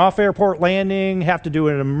you make an off-airport landing, have to do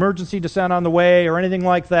an emergency descent on the way, or anything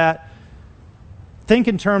like that, think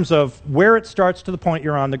in terms of where it starts to the point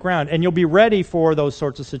you're on the ground, and you'll be ready for those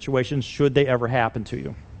sorts of situations should they ever happen to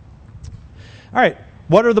you. All right.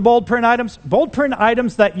 What are the bold print items? Bold print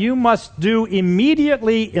items that you must do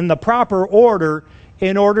immediately in the proper order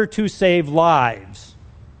in order to save lives.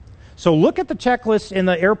 So look at the checklist in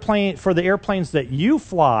the airplane for the airplanes that you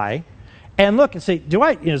fly, and look and say,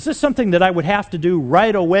 is this something that I would have to do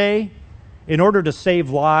right away in order to save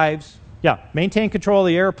lives? Yeah, maintain control of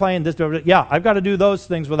the airplane. Yeah, I've got to do those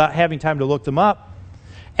things without having time to look them up.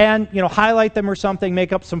 And highlight them or something,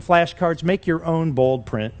 make up some flashcards, make your own bold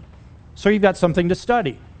print. So you've got something to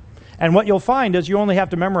study. And what you'll find is you only have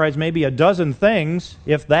to memorize maybe a dozen things,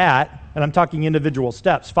 if that, and I'm talking individual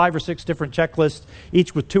steps, 5 or 6 different checklists,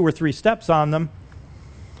 each with 2 or 3 steps on them.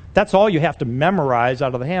 That's all you have to memorize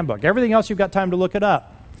out of the handbook. Everything else, you've got time to look it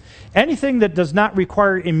up. Anything that does not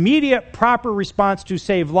require immediate proper response to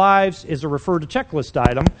save lives is a refer to checklist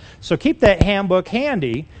item. So keep that handbook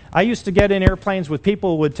handy. I used to get in airplanes with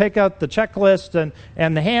people who would take out the checklist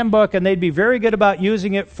and the handbook, and they'd be very good about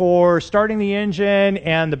using it for starting the engine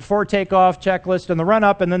and the before takeoff checklist and the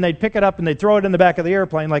run-up, and then they'd pick it up and they'd throw it in the back of the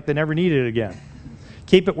airplane like they never needed it again.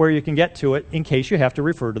 Keep it where you can get to it in case you have to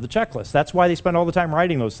refer to the checklist. That's why they spend all the time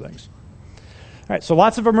writing those things. All right, so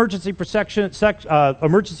lots of emergency procedures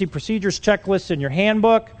checklists in your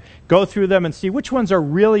handbook. Go through them and see which ones are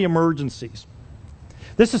really emergencies.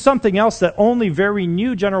 This is something else that only very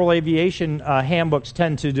new general aviation handbooks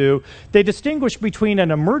tend to do. They distinguish between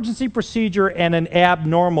an emergency procedure and an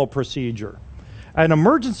abnormal procedure. An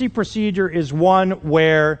emergency procedure is one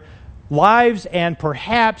where lives and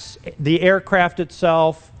perhaps the aircraft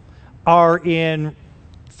itself are in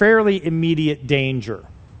fairly immediate danger.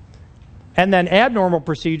 And then abnormal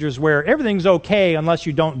procedures where everything's okay unless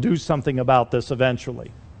you don't do something about this eventually.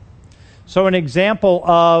 So an example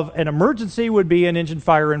of an emergency would be an engine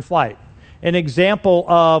fire in flight. An example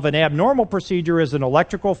of an abnormal procedure is an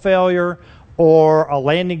electrical failure or a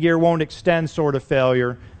landing gear won't extend sort of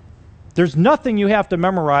failure. There's nothing you have to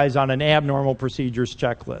memorize on an abnormal procedures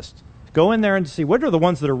checklist. Go in there and see what are the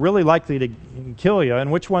ones that are really likely to kill you and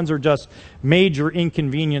which ones are just major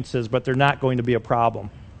inconveniences, but they're not going to be a problem.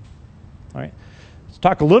 All right. Let's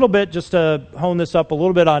talk a little bit, just to hone this up a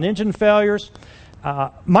little bit, on engine failures.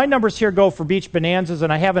 My numbers here go for Beach Bonanzas,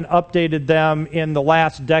 and I haven't updated them in the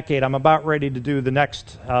last decade. I'm about ready to do the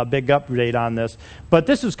next big update on this. But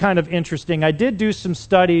this is kind of interesting. I did do some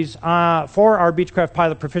studies for our Beechcraft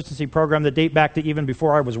Pilot Proficiency Program that date back to even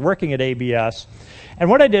before I was working at ABS. And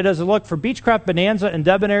what I did is I looked for Beechcraft Bonanza and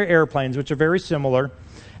Debonair airplanes, which are very similar,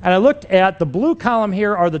 And I looked at the blue column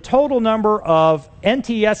here are the total number of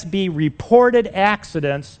NTSB reported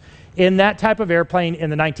accidents in that type of airplane in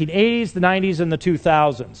the 1980s, the 90s, and the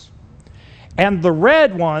 2000s. And the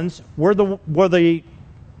red ones were the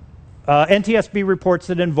NTSB reports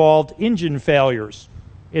that involved engine failures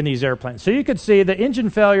in these airplanes. So you could see the engine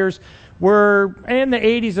failures were in the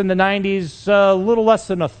 80s and the 90s, a little less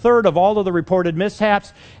than a third of all of the reported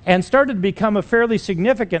mishaps, and started to become a fairly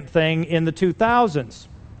significant thing in the 2000s.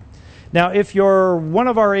 Now, if you're one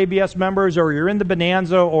of our ABS members, or you're in the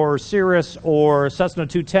Bonanza or Cirrus or Cessna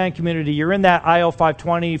 210 community, you're in that IO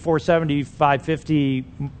 520, 470, 550,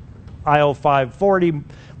 IO 540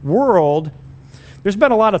 world, there's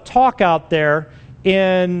been a lot of talk out there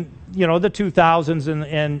in the 2000s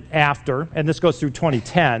and after, and this goes through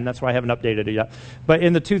 2010, that's why I haven't updated it yet, but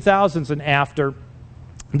in the 2000s and after,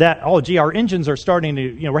 that, oh gee, our engines are starting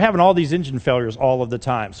to, we're having all these engine failures all of the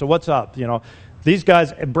time. So what's up? These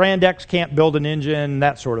guys, brand X can't build an engine,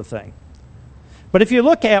 that sort of thing. But if you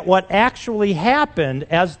look at what actually happened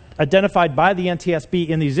as identified by the NTSB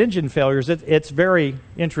in these engine failures, it's very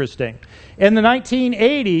interesting. In the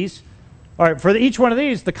 1980s, all right, for each one of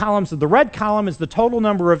these, the red column is the total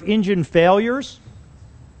number of engine failures,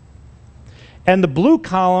 and the blue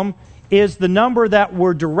column is the number that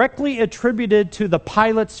were directly attributed to the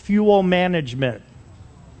pilot's fuel management.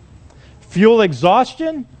 Fuel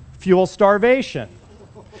exhaustion, fuel starvation.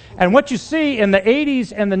 And what you see in the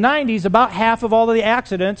 80s and the 90s, about half of all of the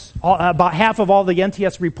accidents, about half of all the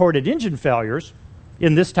NTS reported engine failures,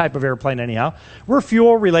 in this type of airplane anyhow, were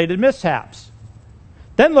fuel-related mishaps.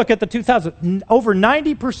 Then look at the 2000s. Over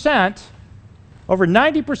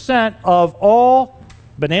 90% of all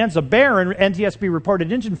Bonanza Baron NTSB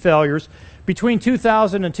reported engine failures between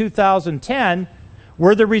 2000 and 2010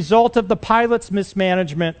 were the result of the pilot's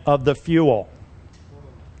mismanagement of the fuel.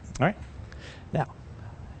 All right. Now,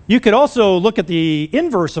 you could also look at the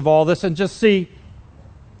inverse of all this and just see,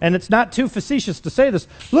 and it's not too facetious to say this,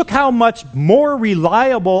 look how much more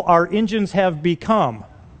reliable our engines have become,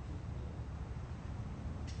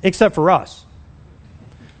 except for us.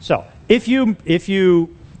 So, if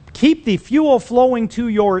you keep the fuel flowing to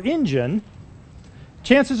your engine,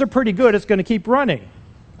 chances are pretty good it's going to keep running.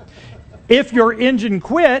 If your engine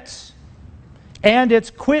quits, and it's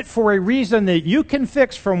quit for a reason that you can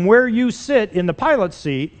fix from where you sit in the pilot's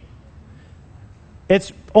seat,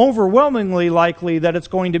 it's overwhelmingly likely that it's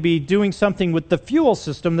going to be doing something with the fuel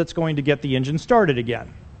system that's going to get the engine started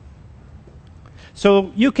again.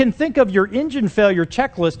 So you can think of your engine failure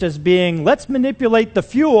checklist as being, let's manipulate the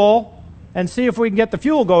fuel and see if we can get the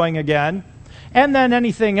fuel going again, and then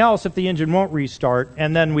anything else if the engine won't restart,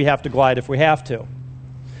 and then we have to glide if we have to.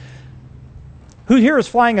 Who here is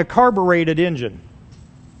flying a carbureted engine?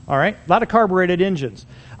 All right, a lot of carbureted engines.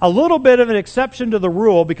 A little bit of an exception to the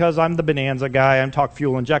rule, because I'm the Bonanza guy, I'm talk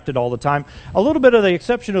fuel injected all the time. A little bit of the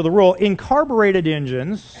exception to the rule, in carbureted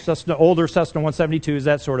engines, older Cessna 172s,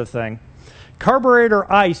 that sort of thing,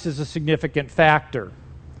 carburetor ice is a significant factor.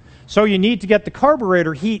 So you need to get the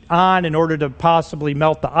carburetor heat on in order to possibly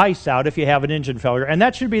melt the ice out if you have an engine failure. And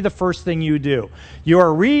that should be the first thing you do. You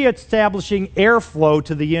are reestablishing airflow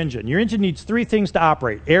to the engine. Your engine needs three things to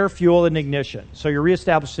operate: air, fuel, and ignition. So you're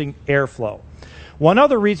reestablishing airflow. One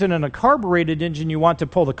other reason in a carbureted engine you want to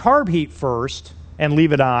pull the carb heat first and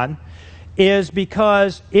leave it on is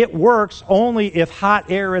because it works only if hot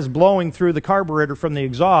air is blowing through the carburetor from the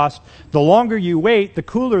exhaust. The longer you wait, the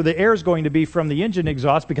cooler the air is going to be from the engine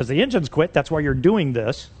exhaust, because the engine's quit. That's why you're doing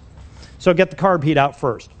this. So get the carb heat out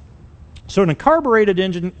first. So in a carbureted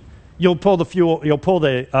engine, you'll pull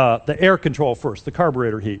the air control first, the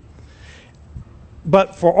carburetor heat.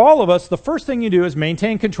 But for all of us, the first thing you do is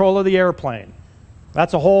maintain control of the airplane.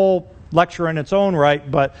 That's a whole lecture in its own right,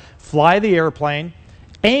 but fly the airplane,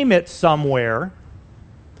 aim it somewhere,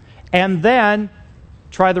 and then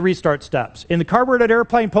try the restart steps. In the carbureted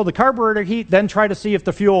airplane, pull the carburetor heat, then try to see if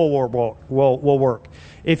the fuel will work.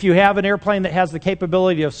 If you have an airplane that has the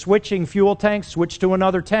capability of switching fuel tanks, switch to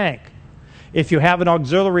another tank. If you have an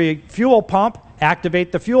auxiliary fuel pump,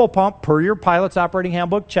 activate the fuel pump per your pilot's operating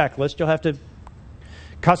handbook checklist. You'll have to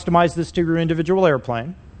customize this to your individual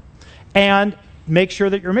airplane. And make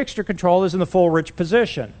sure that your mixture control is in the full rich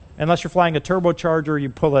position. Unless you're flying a turbocharger, you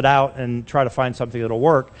pull it out and try to find something that'll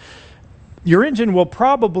work. Your engine will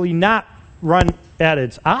probably not run at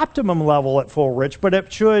its optimum level at full rich, but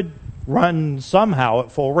it should run somehow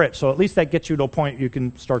at full rich. So at least that gets you to a point you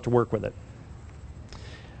can start to work with it.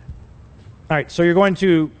 All right, so you're going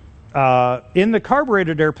to, in the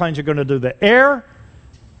carbureted airplanes, you're going to do the air,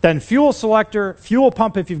 then fuel selector, fuel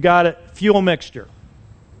pump if you've got it, fuel mixture.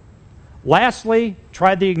 Lastly,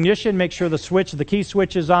 try the ignition, make sure the key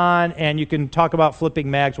switch is on, and you can talk about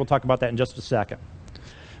flipping mags. We'll talk about that in just a second.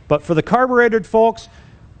 But for the carbureted folks,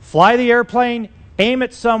 fly the airplane, aim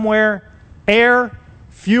it somewhere, air,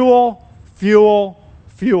 fuel, fuel,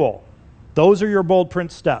 fuel. Those are your bold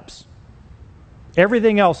print steps.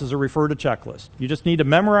 Everything else is a refer to checklist. You just need to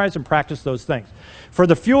memorize and practice those things. For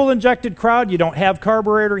the fuel-injected crowd, you don't have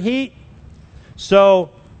carburetor heat,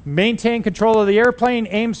 so maintain control of the airplane,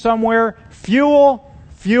 aim somewhere, fuel,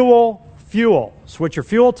 fuel, fuel. Switch your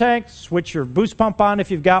fuel tank, switch your boost pump on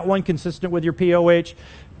if you've got one consistent with your POH,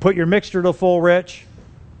 put your mixture to full rich.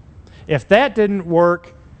 If that didn't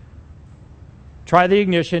work, try the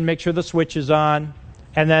ignition, make sure the switch is on,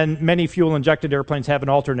 and then many fuel-injected airplanes have an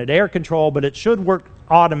alternate air control, but it should work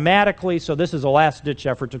automatically, so this is a last-ditch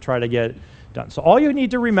effort to try to get it done. So all you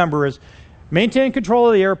need to remember is maintain control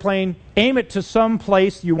of the airplane, aim it to some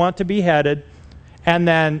place you want to be headed, and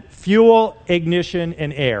then fuel, ignition,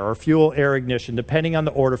 and air, or fuel, air, ignition, depending on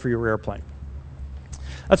the order for your airplane.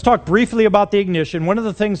 Let's talk briefly about the ignition. One of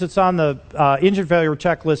the things that's on the engine failure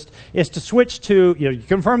checklist is to switch to, you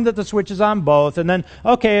confirm that the switch is on both, and then,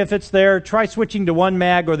 okay, if it's there, try switching to one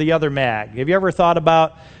mag or the other mag. Have you ever thought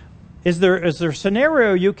about, is there a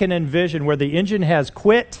scenario you can envision where the engine has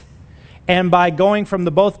quit, and by going from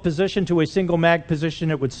the both position to a single mag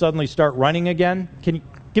position, it would suddenly start running again? Can you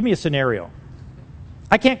give me a scenario?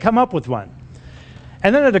 I can't come up with one.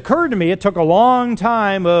 And then it occurred to me, it took a long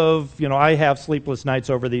time of, I have sleepless nights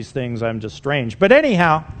over these things, I'm just strange. But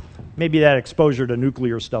anyhow, maybe that exposure to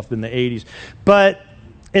nuclear stuff in the 80s. But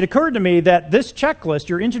it occurred to me that this checklist,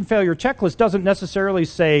 your engine failure checklist, doesn't necessarily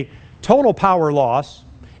say total power loss,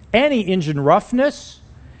 any engine roughness,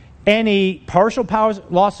 any partial power,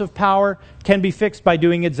 loss of power can be fixed by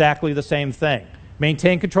doing exactly the same thing.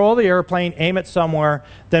 Maintain control of the airplane, aim it somewhere,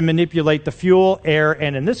 then manipulate the fuel, air,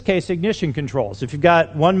 and in this case, ignition controls. If you've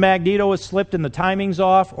got one magneto is slipped and the timing's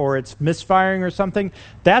off, or it's misfiring or something,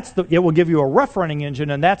 it will give you a rough running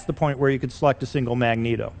engine, and that's the point where you could select a single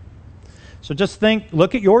magneto. So just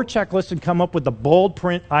look at your checklist and come up with the bold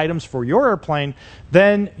print items for your airplane.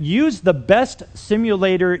 Then use the best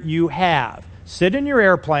simulator you have. Sit in your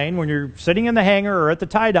airplane when you're sitting in the hangar or at the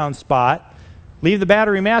tie-down spot. Leave the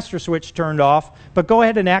battery master switch turned off, but go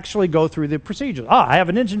ahead and actually go through the procedures. I have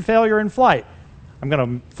an engine failure in flight. I'm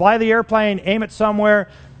going to fly the airplane, aim it somewhere.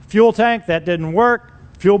 Fuel tank, that didn't work.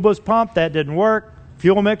 Fuel boost pump, that didn't work.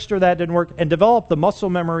 Fuel mixture, that didn't work. And develop the muscle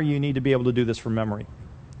memory you need to be able to do this from memory.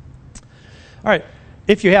 All right.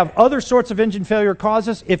 If you have other sorts of engine failure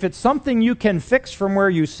causes, if it's something you can fix from where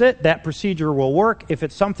you sit, that procedure will work. If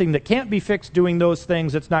it's something that can't be fixed doing those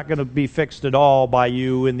things, it's not going to be fixed at all by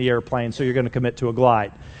you in the airplane, so you're going to commit to a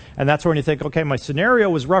glide. And that's when you think, okay, my scenario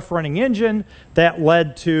was rough running engine, that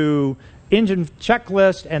led to engine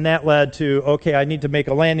checklist, and that led to, okay, I need to make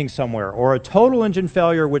a landing somewhere, or a total engine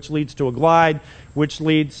failure, which leads to a glide, which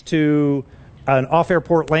leads to an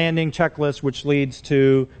off-airport landing checklist, which leads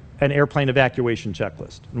to an airplane evacuation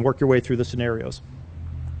checklist, and work your way through the scenarios.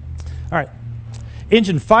 All right.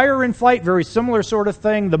 Engine fire in flight, very similar sort of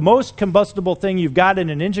thing. The most combustible thing you've got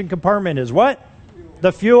in an engine compartment is what?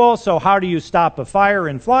 The fuel. So how do you stop a fire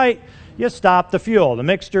in flight? You stop the fuel, the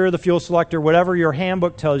mixture, the fuel selector, whatever your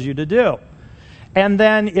handbook tells you to do. And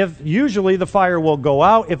then usually the fire will go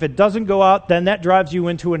out. If it doesn't go out, then that drives you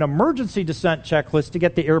into an emergency descent checklist to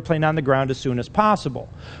get the airplane on the ground as soon as possible.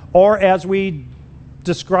 Or as we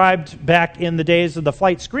described back in the days of the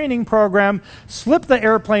flight screening program, slip the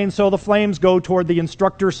airplane so the flames go toward the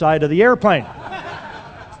instructor side of the airplane.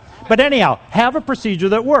 But anyhow, have a procedure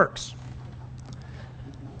that works.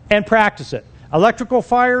 And practice it. Electrical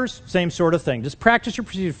fires, same sort of thing. Just practice your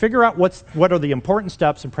procedure. Figure out what are the important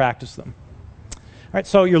steps and practice them. All right,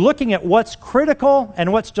 so you're looking at what's critical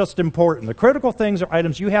and what's just important. The critical things are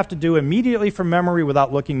items you have to do immediately from memory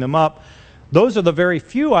without looking them up. Those are the very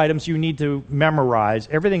few items you need to memorize.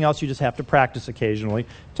 Everything else you just have to practice occasionally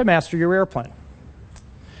to master your airplane.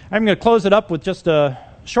 I'm going to close it up with just a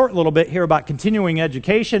short little bit here about continuing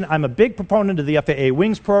education. I'm a big proponent of the FAA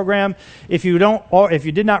Wings program. If you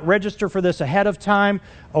did not register for this ahead of time,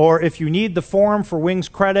 or if you need the form for Wings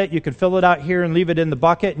credit, you can fill it out here and leave it in the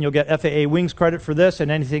bucket, and you'll get FAA Wings credit for this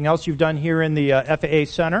and anything else you've done here in the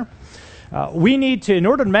FAA Center. In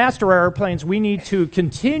order to master our airplanes, we need to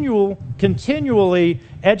continually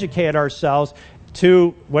educate ourselves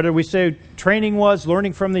to, what did we say training was?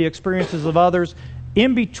 Learning from the experiences of others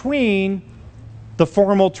in between the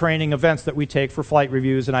formal training events that we take for flight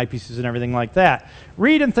reviews and IPCs and everything like that.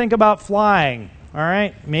 Read and think about flying. All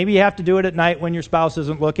right? Maybe you have to do it at night when your spouse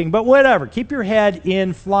isn't looking, but whatever. Keep your head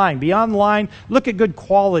in flying. Be online. Look at good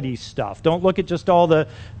quality stuff. Don't look at just all the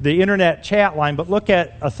internet chat line, but look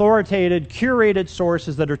at authoritative, curated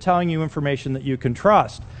sources that are telling you information that you can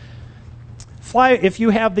trust. Fly, if you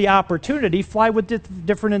have the opportunity, fly with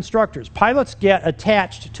different instructors. Pilots get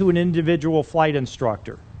attached to an individual flight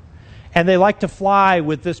instructor, and they like to fly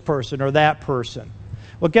with this person or that person.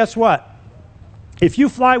 Well, guess what? If you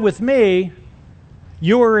fly with me,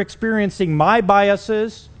 you are experiencing my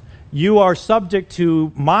biases, you are subject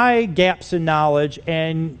to my gaps in knowledge,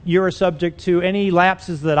 and you're subject to any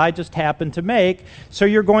lapses that I just happen to make. So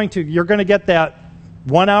you're going to get that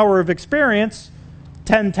 1 hour of experience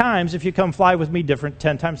 10 times if you come fly with me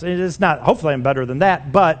 10 times. It is not, hopefully I'm better than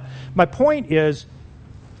that, but my point is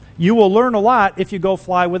you will learn a lot if you go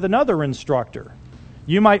fly with another instructor.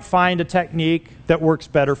 You might find a technique that works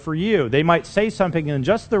better for you. They might say something in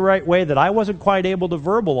just the right way that I wasn't quite able to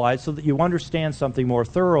verbalize so that you understand something more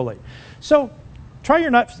thoroughly. So try your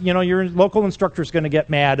nuts. You know, your local instructor is going to get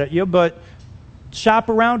mad at you, but shop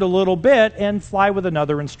around a little bit and fly with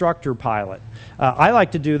another instructor pilot. I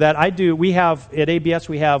like to do that. We have, at ABS,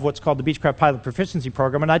 we have what's called the Beechcraft Pilot Proficiency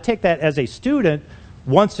Program, and I take that as a student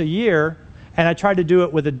once a year, and I try to do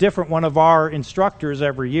it with a different one of our instructors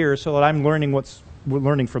every year so that I'm learning we're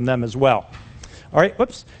learning from them as well. All right,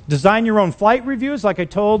 whoops. Design your own flight reviews. Like I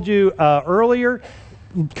told you earlier,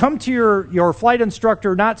 come to your flight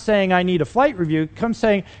instructor not saying, I need a flight review. Come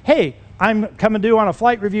saying, hey, I'm coming due on a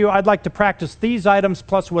flight review. I'd like to practice these items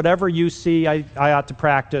plus whatever you see I ought to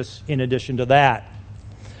practice in addition to that.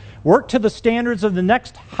 Work to the standards of the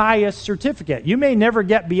next highest certificate. You may never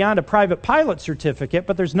get beyond a private pilot certificate,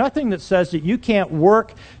 but there's nothing that says that you can't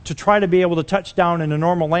work to try to be able to touch down in a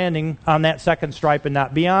normal landing on that second stripe and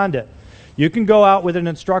not beyond it. You can go out with an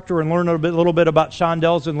instructor and learn a little bit about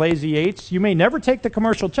chandelles and lazy eights. You may never take the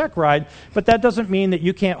commercial check ride, but that doesn't mean that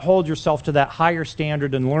you can't hold yourself to that higher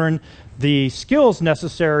standard and learn the skills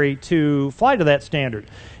necessary to fly to that standard.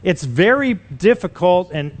 It's very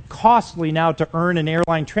difficult and costly now to earn an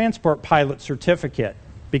airline transport pilot certificate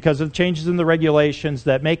because of changes in the regulations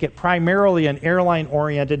that make it primarily an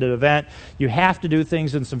airline-oriented event. You have to do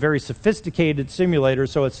things in some very sophisticated simulators,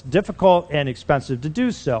 so it's difficult and expensive to do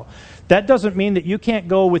so. That doesn't mean that you can't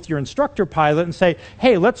go with your instructor pilot and say,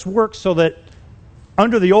 hey, let's work so that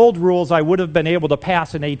under the old rules I would have been able to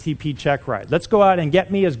pass an ATP check ride. Let's go out and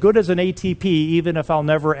get me as good as an ATP even if I'll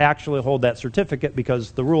never actually hold that certificate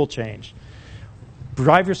because the rule changed.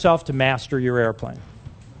 Drive yourself to master your airplane.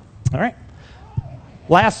 All right?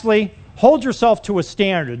 Lastly, hold yourself to a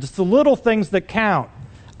standard. It's the little things that count.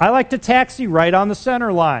 I like to taxi right on the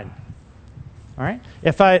center line. All right?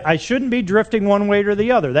 If I shouldn't be drifting one way or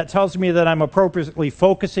the other. That tells me that I'm appropriately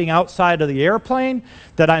focusing outside of the airplane,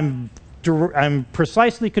 that I'm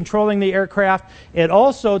precisely controlling the aircraft. It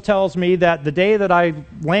also tells me that the day that I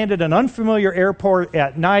land at an unfamiliar airport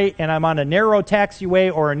at night and I'm on a narrow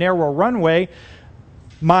taxiway or a narrow runway,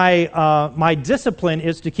 my discipline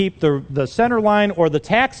is to keep the center line or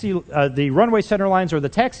the runway center lines or the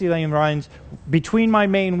taxi lane lines between my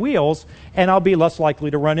main wheels, and I'll be less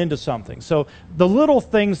likely to run into something. So the little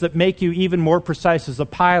things that make you even more precise as a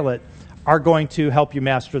pilot are going to help you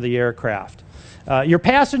master the aircraft. Your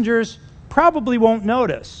passengers probably won't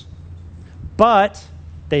notice, but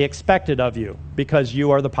they expect it of you because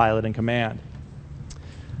you are the pilot in command.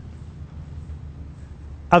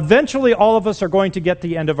 Eventually, all of us are going to get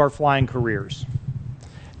the end of our flying careers.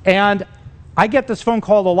 And I get this phone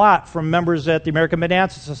call a lot from members at the American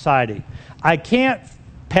Bonanza Society. I can't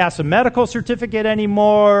pass a medical certificate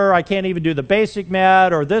anymore. I can't even do the basic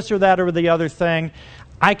med or this or that or the other thing.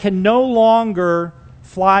 I can no longer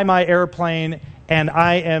fly my airplane, and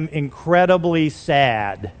I am incredibly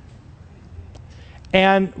sad.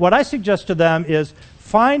 And what I suggest to them is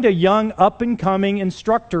find a young up-and-coming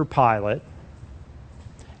instructor pilot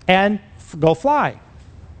and go fly.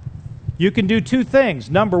 You can do two things.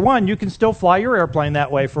 Number one, you can still fly your airplane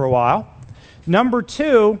that way for a while. Number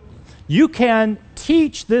two, you can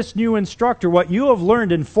teach this new instructor what you have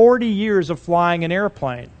learned in 40 years of flying an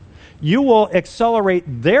airplane. You will accelerate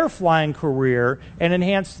their flying career and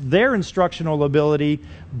enhance their instructional ability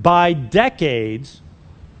by decades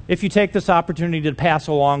if you take this opportunity to pass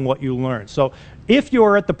along what you learned. So if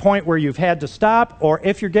you're at the point where you've had to stop, or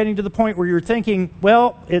if you're getting to the point where you're thinking,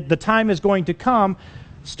 well, the time is going to come,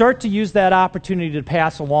 start to use that opportunity to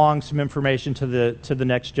pass along some information to the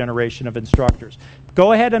next generation of instructors.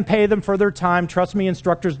 Go ahead and pay them for their time. Trust me,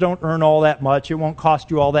 instructors don't earn all that much. It won't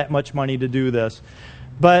cost you all that much money to do this.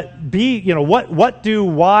 But what do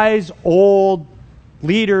wise old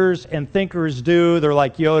leaders and thinkers do. They're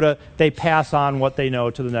like Yoda. They pass on what they know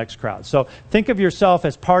to the next crowd. So think of yourself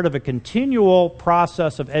as part of a continual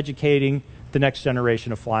process of educating the next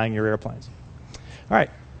generation of flying your airplanes. All right.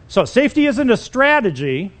 So safety isn't a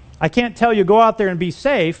strategy. I can't tell you go out there and be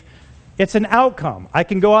safe. It's an outcome. I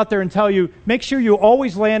can go out there and tell you, make sure you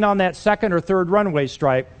always land on that second or third runway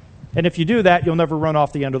stripe. And if you do that, you'll never run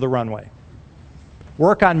off the end of the runway.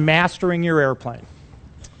 Work on mastering your airplane.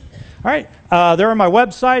 All right, there are my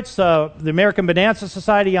websites, the American Bonanza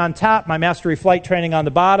Society on top, my Mastery Flight Training on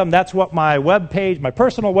the bottom. That's what my web page, my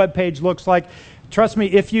personal web page looks like. Trust me,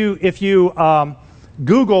 if you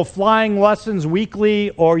Google Flying Lessons Weekly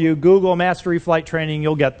or you Google Mastery Flight Training,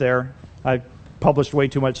 you'll get there. I published way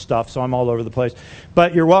too much stuff, so I'm all over the place.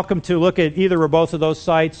 But you're welcome to look at either or both of those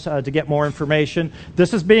sites to get more information.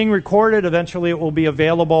 This is being recorded. Eventually it will be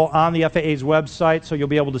available on the FAA's website, so you'll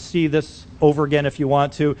be able to see this over again if you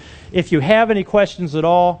want to. If you have any questions at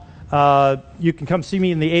all, you can come see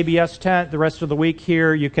me in the ABS tent the rest of the week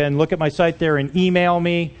here. You can look at my site there and email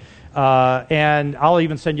me. And I'll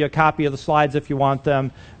even send you a copy of the slides if you want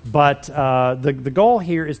them. But the goal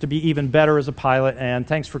here is to be even better as a pilot, and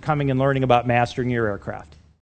thanks for coming and learning about mastering your aircraft.